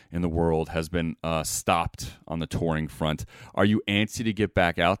in the world, has been stopped on the touring front. Are you antsy to get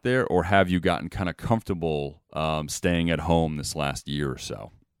back out there, or have you gotten kind of comfortable staying at home this last year or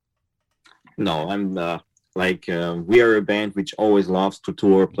so? No, I'm we are a band which always loves to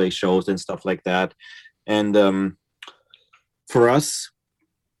tour, play shows and stuff like that. And for us,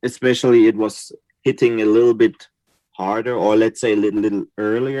 especially, it was hitting a little bit harder, or let's say a little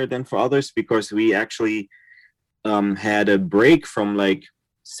earlier than for others, because we actually had a break from like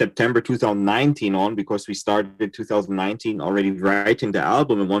September 2019 on, because we started 2019 already writing the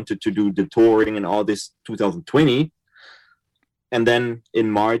album and wanted to do the touring and all this 2020. And then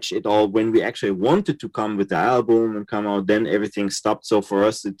in March, when we actually wanted to come with the album and come out, then everything stopped. So for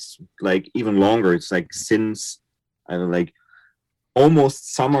us, it's like even longer. It's like since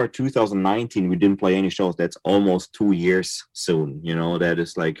almost summer 2019, we didn't play any shows. That's almost 2 years soon. You know, that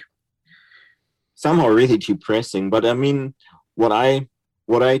is like somehow really depressing. But I mean, what I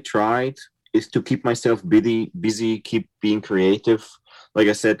tried is to keep myself busy, keep being creative. Like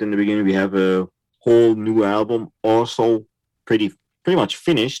I said in the beginning, we have a whole new album also pretty much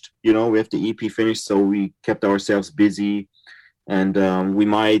finished. You know, we have the EP finished, so we kept ourselves busy, and we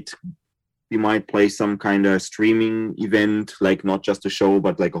might play some kind of streaming event, like not just a show,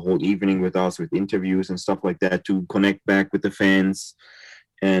 but like a whole evening with us, with interviews and stuff like that, to connect back with the fans.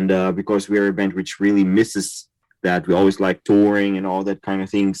 And because we are a band which really misses that, we always like touring and all that kind of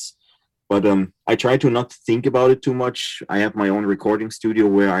things. But I try to not think about it too much. I have my own recording studio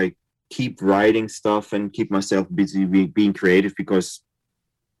where I keep writing stuff and keep myself busy being creative, because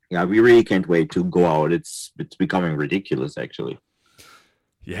yeah, we really can't wait to go out. It's becoming ridiculous, actually.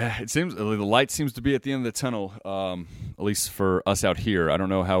 Yeah, it seems the light seems to be at the end of the tunnel, at least for us out here. I don't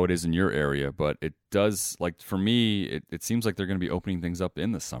know how it is in your area, but it does, like for me, it seems like they're going to be opening things up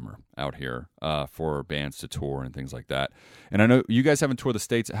in the summer out here for bands to tour and things like that. And I know you guys haven't toured the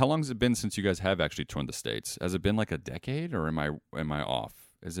States. How long has it been since you guys have actually toured the States? Has it been like a decade, or am I off?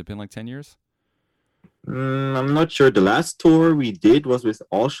 Has it been like 10 years? I'm not sure. The last tour we did was with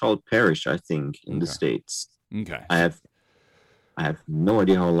All Shall Perish, I think, in the States. Okay. I have no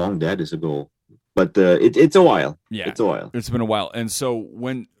idea how long that is ago, but it's a while. Yeah, it's a while. It's been a while. And so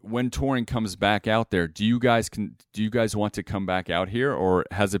when touring comes back out there, do you guys want to come back out here, or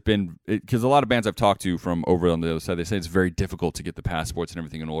has it been? Because a lot of bands I've talked to from over on the other side, they say it's very difficult to get the passports and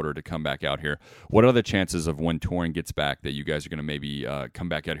everything in order to come back out here. What are the chances of when touring gets back that you guys are going to maybe come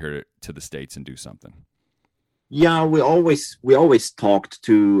back out here to the States and do something? Yeah, we always talked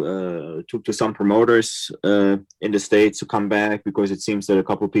to some promoters in the States to come back, because it seems that a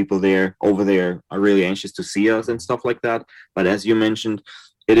couple of people over there are really anxious to see us and stuff like that. But as you mentioned,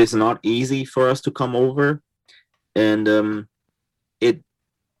 it is not easy for us to come over, and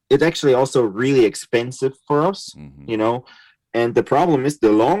it's actually also really expensive for us, you know. And the problem is,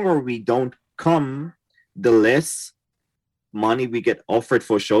 the longer we don't come, the less money we get offered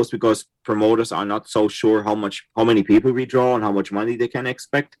for shows, because promoters are not so sure how many people we draw and how much money they can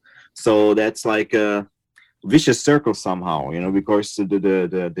expect. So that's like a vicious circle somehow, you know, because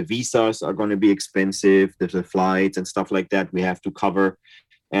the visas are going to be expensive, the flights and stuff like that we have to cover,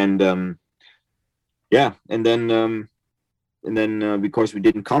 and and then because we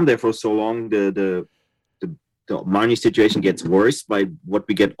didn't come there for so long, the money situation gets worse by what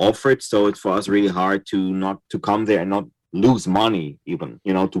we get offered. So it's for us really hard to come there and not lose money, even,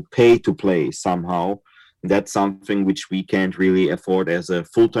 you know, to pay to play somehow. That's something which we can't really afford as a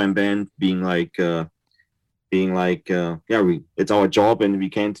full-time band, it's our job, and we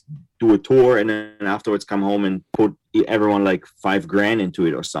can't do a tour and then afterwards come home and put everyone like $5,000 into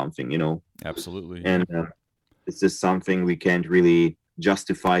it or something, you know. Absolutely. And it's just something we can't really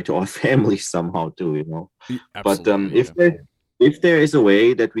justify to our family somehow too, you know. Absolutely, but if there is a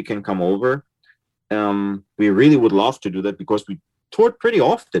way that we can come over, we really would love to do that, because we toured pretty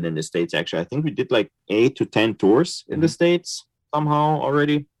often in the States. Actually, I think we did like 8 to 10 tours in the States somehow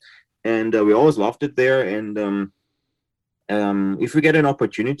already, and we always loved it there. And if we get an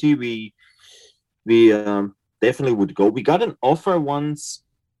opportunity, we definitely would go. We got an offer once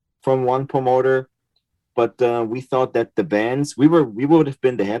from one promoter, but we thought that the bands we would have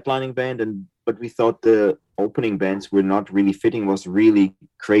been the headlining band, but we thought the opening bands were not really fitting. Was really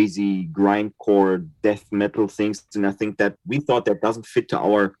crazy grindcore death metal things, and I think that we thought that doesn't fit to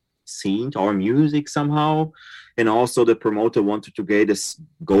our scene, to our music somehow. And also the promoter wanted to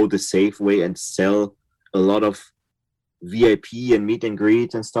go the safe way and sell a lot of VIP and meet and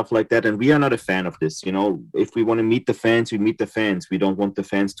greet and stuff like that, and we are not a fan of this, you know. If we want to meet the fans, we meet the fans. We don't want the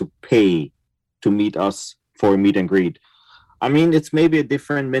fans to pay to meet us for a meet and greet. I mean, it's maybe a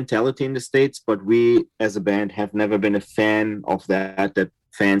different mentality in the States, but we as a band have never been a fan of that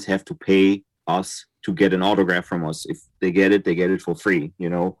fans have to pay us to get an autograph from us. If they get it for free,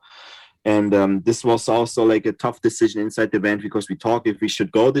 you know. And this was also like a tough decision inside the band, because we talked if we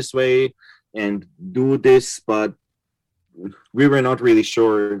should go this way and do this, but we were not really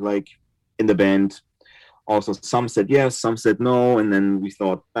sure, like, in the band. Also, some said yes, some said no, and then we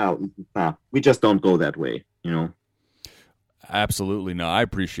thought, we just don't go that way, you know. Absolutely. No, I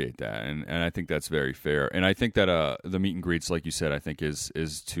appreciate that, and I think that's very fair. And I think that the meet and greets, like you said, I think is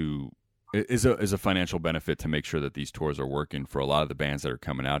a financial benefit to make sure that these tours are working for a lot of the bands that are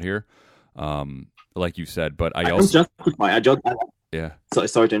coming out here. Like you said, but I also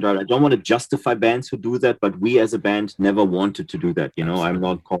sorry to interrupt. I don't want to justify bands who do that, but we as a band never wanted to do that. You know, absolutely. I'm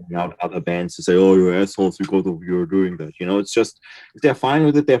not calling out other bands to say, "Oh, you're assholes because you're doing that." You know, it's just if they're fine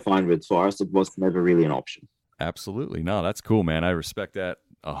with it, they're fine with it. For us, it was never really an option. Absolutely. No, that's cool, man. I respect that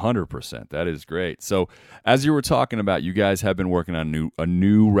 100%. That is great. So as you were talking about, you guys have been working on a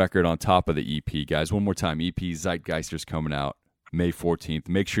new record on top of the EP. Guys, one more time, EP Zeitgeister's coming out May 14th.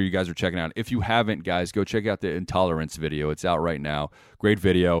 Make sure you guys are checking out. If you haven't, guys, go check out the Intolerance video. It's out right now. Great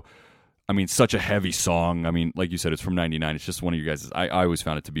video. I mean, such a heavy song. I mean, like you said, it's from 99. It's just one of you guys. I always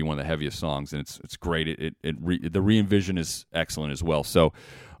found it to be one of the heaviest songs, and it's great. The re-envision is excellent as well. So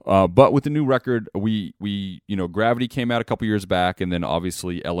But with the new record, we Gravity came out a couple years back, and then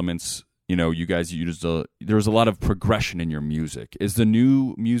obviously Elements. You guys used there was a lot of progression in your music. Is the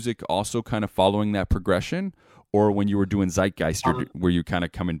new music also kind of following that progression, or when you were doing Zeitgeist, were you kind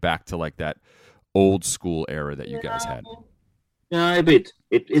of coming back to like that old school era that you guys had? Yeah, a bit.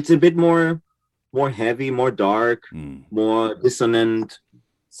 It's a bit more heavy, more dark, more dissonant.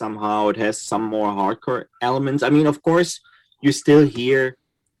 Somehow it has some more hardcore elements. I mean, of course, you still hear,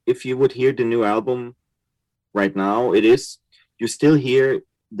 if you would hear the new album right now, you still hear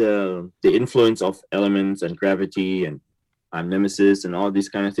the influence of Elements and Gravity and I'm Nemesis and all these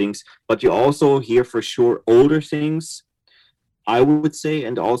kind of things, but you also hear for sure older things, I would say,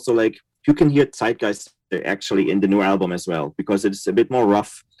 and also like you can hear Zeitgeist actually in the new album as well, because it's a bit more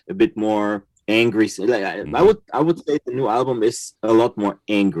rough, a bit more angry. I would say the new album is a lot more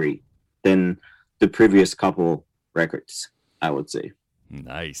angry than the previous couple records, I would say.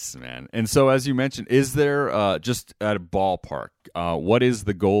 Nice, man. And so, as you mentioned, is there just at a ballpark, what is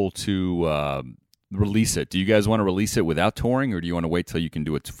the goal to release it? Do you guys want to release it without touring, or do you want to wait till you can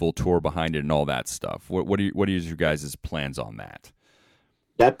do a full tour behind it and all that stuff? What are your guys' plans on that?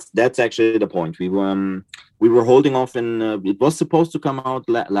 That's actually the point. We were holding off, and it was supposed to come out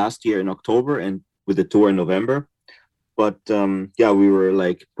last year in October, and with the tour in November. But we were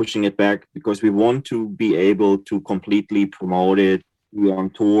like pushing it back because we want to be able to completely promote it. We are on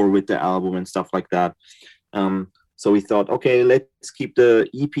tour with the album and stuff like that. So we thought, okay, let's keep the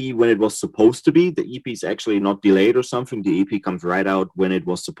EP when it was supposed to be. The EP is actually not delayed or something. The EP comes right out when it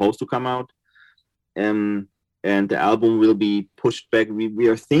was supposed to come out. And the album will be pushed back. We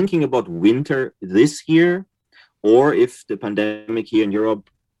are thinking about winter this year, or if the pandemic here in Europe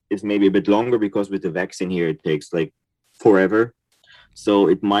is maybe a bit longer, because with the vaccine here, it takes like forever. So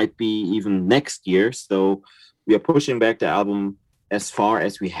it might be even next year. So we are pushing back the album as far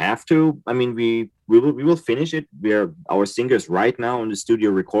as we have to. I mean, we will finish it. Our singers right now in the studio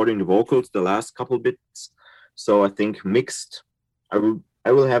recording the vocals, the last couple bits. So I think mixed. I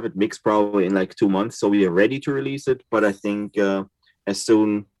will have it mixed probably in like 2 months. So we are ready to release it. But I think as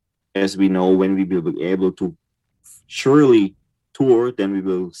soon as we know when we will be able to surely tour, then we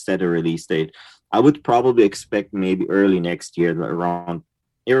will set a release date. I would probably expect maybe early next year, around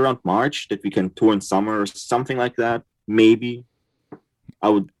March, that we can tour in summer or something like that. Maybe. I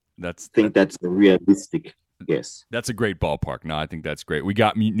would think that's a realistic guess. That's a great ballpark. No, I think that's great. We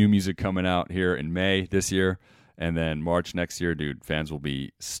got new music coming out here in May this year, and then March next year, dude. Fans will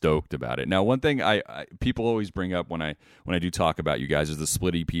be stoked about it. Now, one thing I people always bring up when I do talk about you guys is the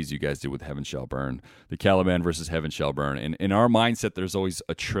split EPs you guys did with Heaven Shall Burn, the Caliban versus Heaven Shall Burn. And in our mindset, there's always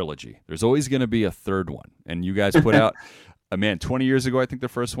a trilogy. There's always going to be a third one, and you guys put out. 20 years ago, I think the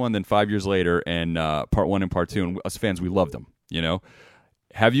first one, then 5 years later, and part 1 and part 2. And us fans, we loved them.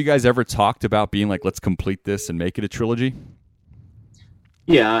 Have you guys ever talked about being like, let's complete this and make it a trilogy?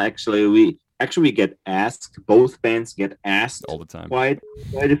 Yeah, actually, we get asked. Both bands get asked all the time, quite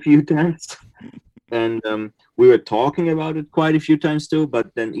a few times, and we were talking about it quite a few times too.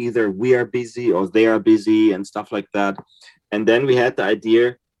 But then either we are busy or they are busy and stuff like that. And then we had the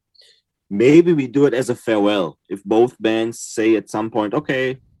idea, maybe we do it as a farewell. If both bands say at some point,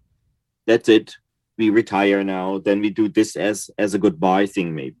 okay, that's it. We retire now, then we do this as a goodbye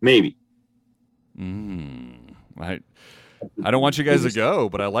thing, maybe. I don't want you guys to go,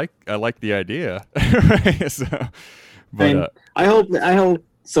 but I like the idea. I hope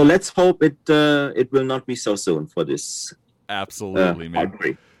so. Let's hope it will not be so soon for this. Absolutely, man.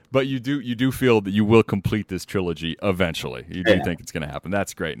 But you do feel that you will complete this trilogy eventually. You do think it's going to happen.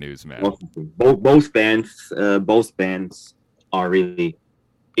 That's great news, man. Both bands are really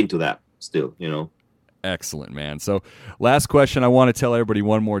into that still, Excellent, man. So last question, I want to tell everybody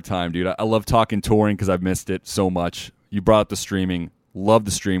one more time, dude. I love talking touring because I've missed it so much. You brought up the streaming. Love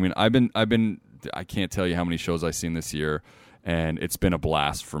the streaming. I can't tell you how many shows I've seen this year, and it's been a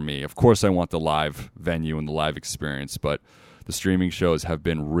blast for me. Of course, I want the live venue and the live experience, but the streaming shows have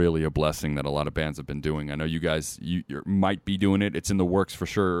been really a blessing that a lot of bands have been doing. I know you guys you might be doing it. It's in the works for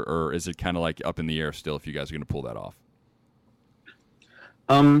sure, or is it kind of like up in the air still if you guys are going to pull that off?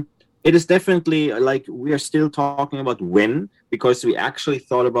 It is definitely like we are still talking about when, because we actually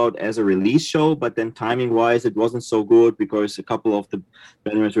thought about as a release show, but then timing wise, it wasn't so good because a couple of the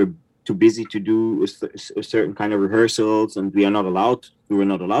bandmates were too busy to do a certain kind of rehearsals, and we were not allowed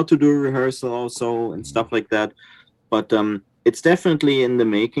to do a rehearsal also and stuff like that. But it's definitely in the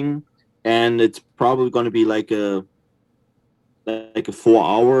making, and it's probably going to be like a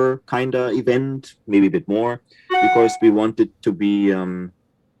 4-hour kind of event, maybe a bit more, because we want it to be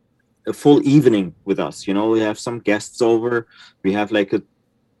a full evening with us. We have some guests over. We have like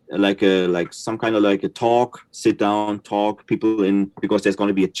like some kind of like a talk, sit down, talk, people in, because there's going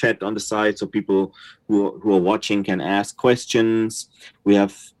to be a chat on the side, so people who are watching can ask questions. We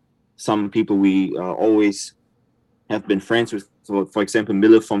have some people we always have been friends with. So, for example,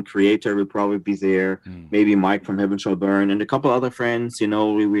 Miller from Creator will probably be there. Maybe Mike from Heaven Shall Burn, and a couple other friends.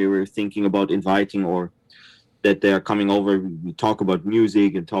 We were thinking about inviting, or that they are coming over. We talk about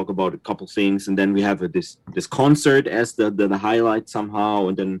music and talk about a couple things, and then we have this concert as the highlight somehow,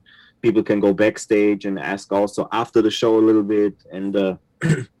 and then people can go backstage and ask also after the show a little bit, and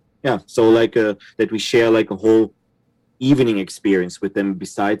yeah, so like that we share like a whole evening experience with them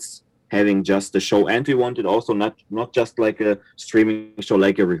besides having just the show. And we wanted also not just like a streaming show,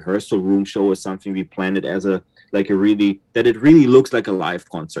 like a rehearsal room show or something. We planned it as it really looks like a live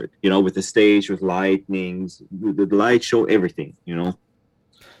concert, with the stage, with lightnings, with the light show, everything,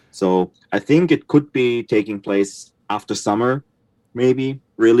 So I think it could be taking place after summer, maybe,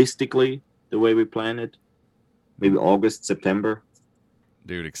 realistically, the way we plan it. Maybe August, September.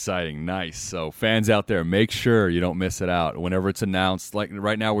 Dude, exciting. Nice. So fans out there, make sure you don't miss it out. Whenever it's announced, like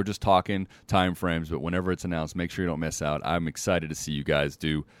right now we're just talking time frames, but whenever it's announced, make sure you don't miss out. I'm excited to see you guys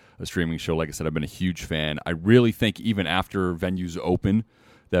do a streaming show. Like I said, I've been a huge fan. I really think even after venues open,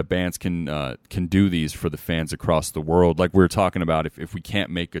 that bands can do these for the fans across the world. Like we were talking about, if we can't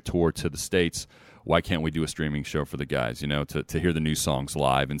make a tour to the States, why can't we do a streaming show for the guys, to hear the new songs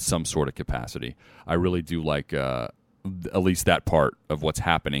live in some sort of capacity? I really do like at least that part of what's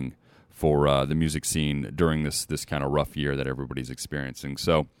happening for the music scene during this kind of rough year that everybody's experiencing.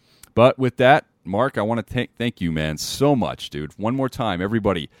 So, but with that, Marc, I want to thank you, man, so much, dude. One more time,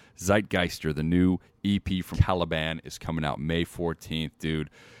 everybody, Zeitgeister, the new EP from Caliban, is coming out May 14th, dude.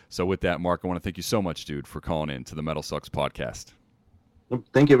 So with that, Marc, I want to thank you so much, dude, for calling in to the Metal Sucks podcast.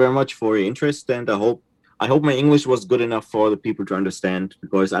 Thank you very much for your interest, and I hope my English was good enough for the people to understand,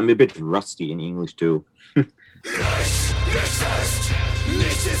 because I'm a bit rusty in English too.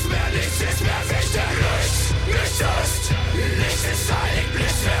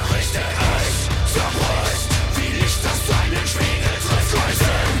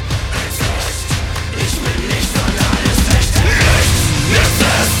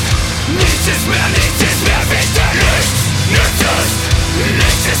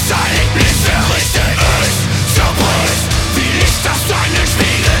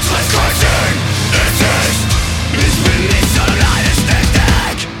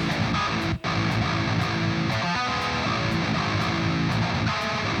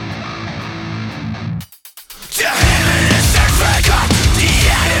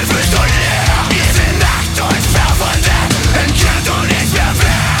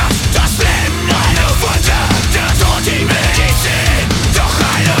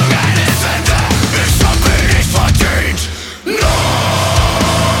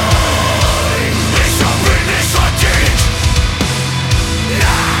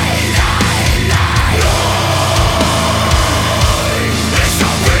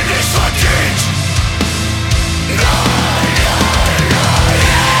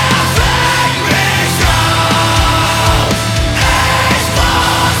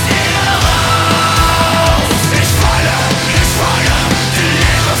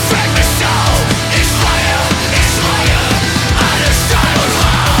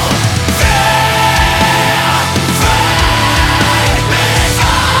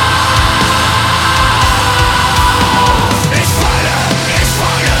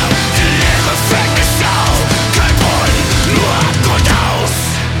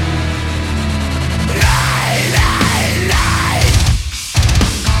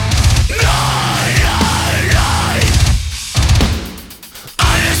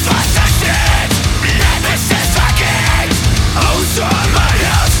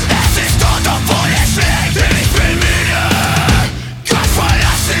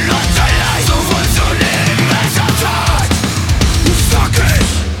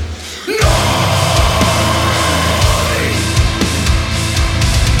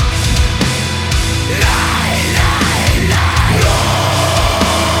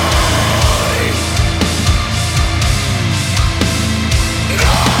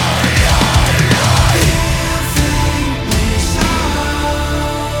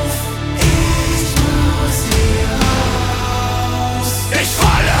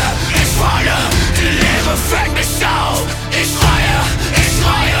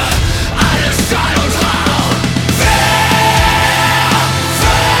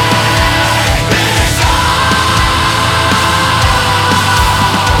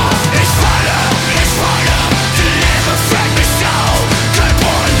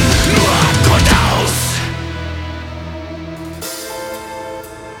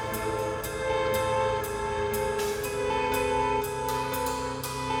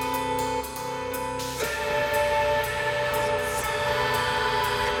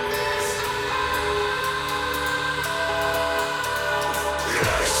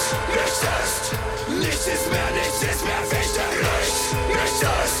 Nichts ist mehr wichtig.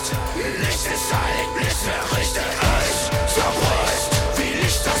 Nichts ist heilig, nichts mehr richtig. Ich zerbricht, wie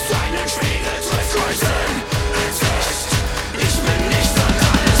Licht, das seinen Spiegel trifft. Kreuzen ins Licht. Ich bin nicht an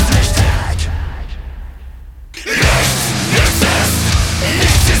alles richtig.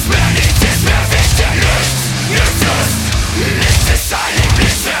 Nichts ist mehr wichtig. Nichts ist heilig,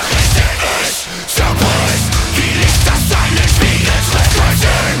 nichts mehr richtig. Ich zerbricht, wie Licht, das seinen Spiegel trifft.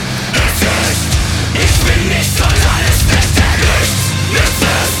 Kreuzen ins Licht. Ich bin nicht an alles richtig.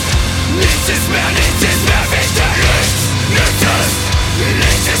 Nichts ist mehr wichtig.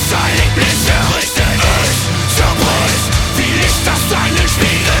 Nichts ist heilig, nichts mehr richtig. Ich zerbricht, wie Licht, das seinen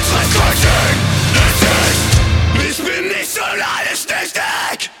Spiegel trifft. Kreuzen ins Licht. Ich bin nicht an alles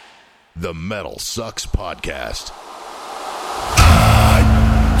richtig. The Metal Sucks Podcast.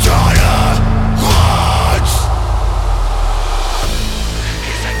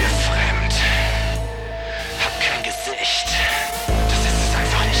 Ihr seid mir fremd. Habt kein Gesicht. Das ist es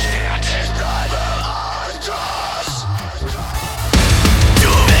einfach nicht wert. Ich bleibe anders.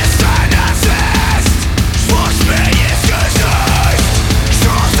 Du bist ein Narzisst. Spuckst mir ins Gesicht.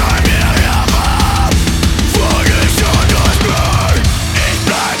 Schaust an mir herab. Vor dich und durch mich. Ich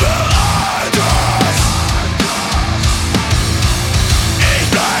bleibe anders. Ich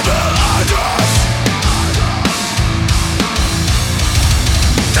bleibe anders.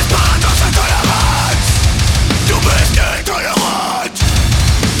 Das Paradox an Toleranz. Du bist intolerant.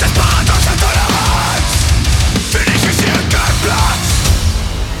 Das Paradox an Toleranz. Für dich ist hier kein Platz.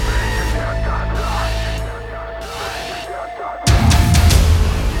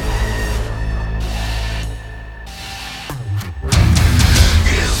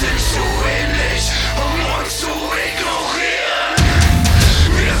 Wir sind zu ähnlich, um uns zu ignorieren.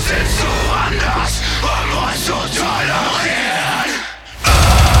 Wir sind zu anders, um uns zu tolerieren.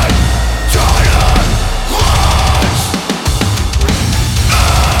 Toleranz.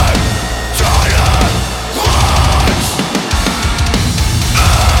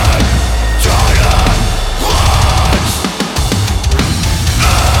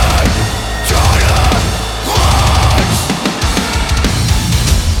 Toleranz.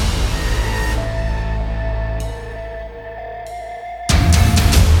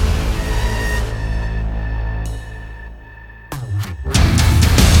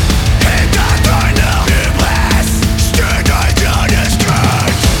 Hinter deiner Hybris steht ein kleines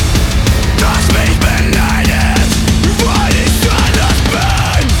Kind, das mich beneidet, weil ich anders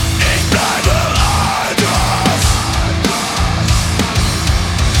bin. Ich bleibe anders.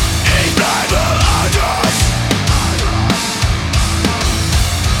 Ich bleibe anders.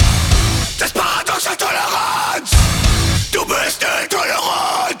 Das Paradox an Toleranz. Du bist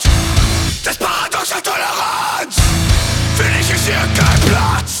intolerant. Das Paradox an Toleranz. Für dich ist hier kein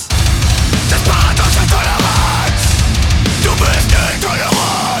Platz. Das Paradox an Toleranz. Du bist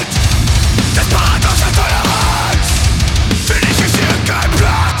intolerant. Das Paradox an Toleranz. Für dich ist hier kein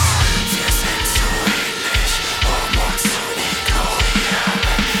Platz. Wir sind zu ähnlich, um uns zu ignorieren.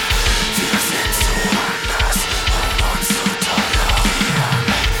 Wir sind zu anders, um uns zu tolerieren.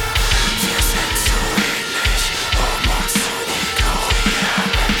 Wir sind zu ähnlich, um uns zu ignorieren.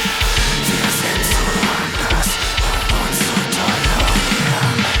 Wir sind zu anders, um uns zu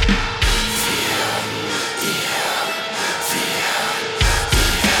tolerieren.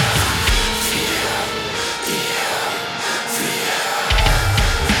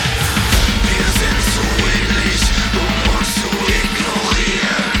 Wir sind zu ähnlich, um uns zu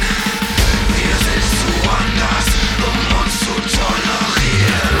ignorieren. Wir sind zu anders, um uns zu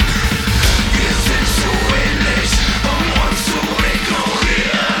tolerieren. Wir sind zu ähnlich, um uns zu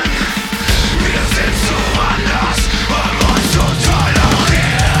ignorieren. Wir sind zu anders, um uns zu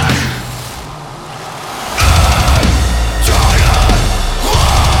tolerieren.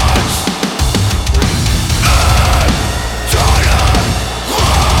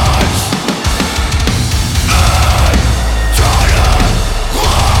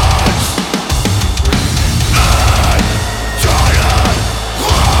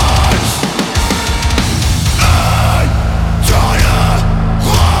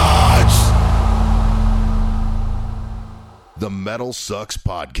 Toleranz. The Metal Sucks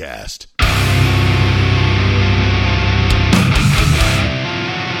Podcast.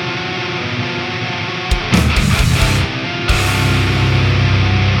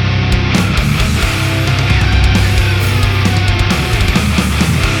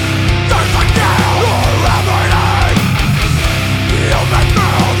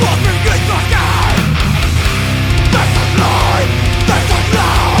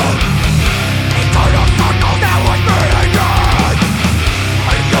 Now it's burning again.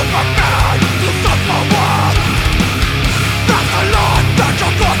 And you forget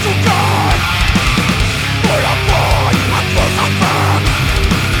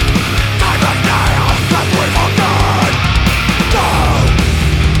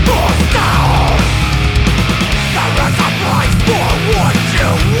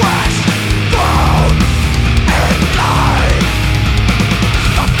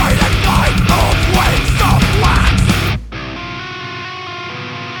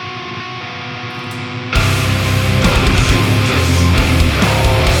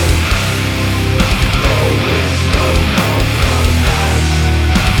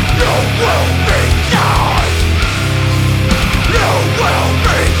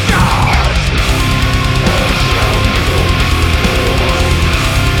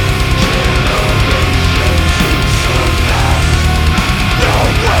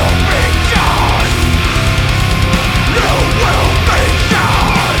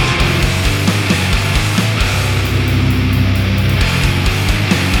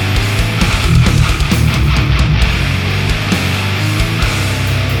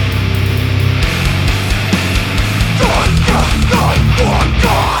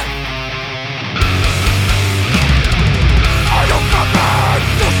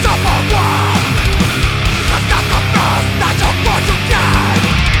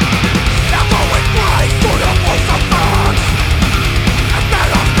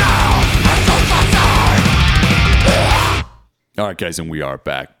All right, guys, and we are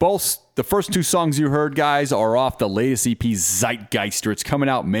back. Both the first two songs you heard, guys, are off the latest EP, Zeitgeister. It's coming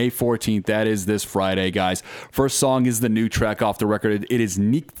out May 14th. That is this Friday, guys. First song is the new track off the record. It is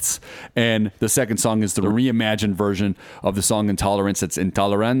Nichts. And the second song is the reimagined version of the song Intolerance. It's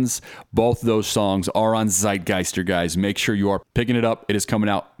Intoleranz. Both those songs are on Zeitgeister, guys. Make sure you are picking it up. It is coming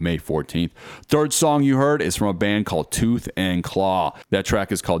out May 14th. Third song you heard is from a band called Tooth and Claw. That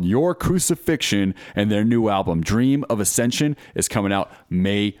track is called Your Crucifixion, and their new album, Dream of Ascension, is coming out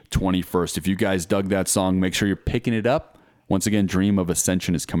May 21st. If you guys dug that song, make sure you're picking it up. Once again, Dream of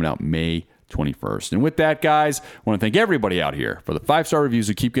Ascension is coming out May 21st. And with that, guys, I want to thank everybody out here for the 5-star reviews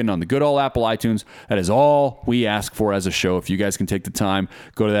who keep getting on the good old Apple iTunes. That is all we ask for as a show. If you guys can take the time,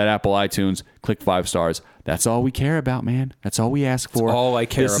 go to that Apple iTunes, click 5 stars. That's all we care about, man. That's all we ask for. That's all I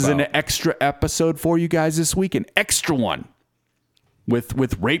care about. This is an extra episode for you guys this week, an extra one.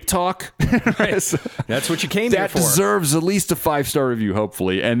 With rape talk. That's what you came here for. That deserves at least a 5-star review,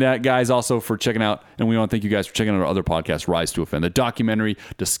 hopefully. And that, guys, also for checking out, and we want to thank you guys for checking out our other podcast, Rise to Offend, the documentary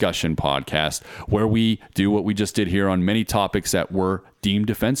discussion podcast, where we do what we just did here on many topics that were deemed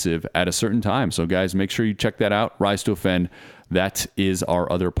offensive at a certain time. So, guys, make sure you check that out, Rise to Offend. That is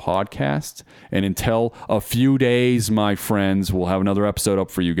our other podcast. And until a few days, my friends, we'll have another episode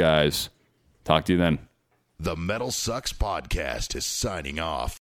up for you guys. Talk to you then. The Metal Sucks Podcast is signing off.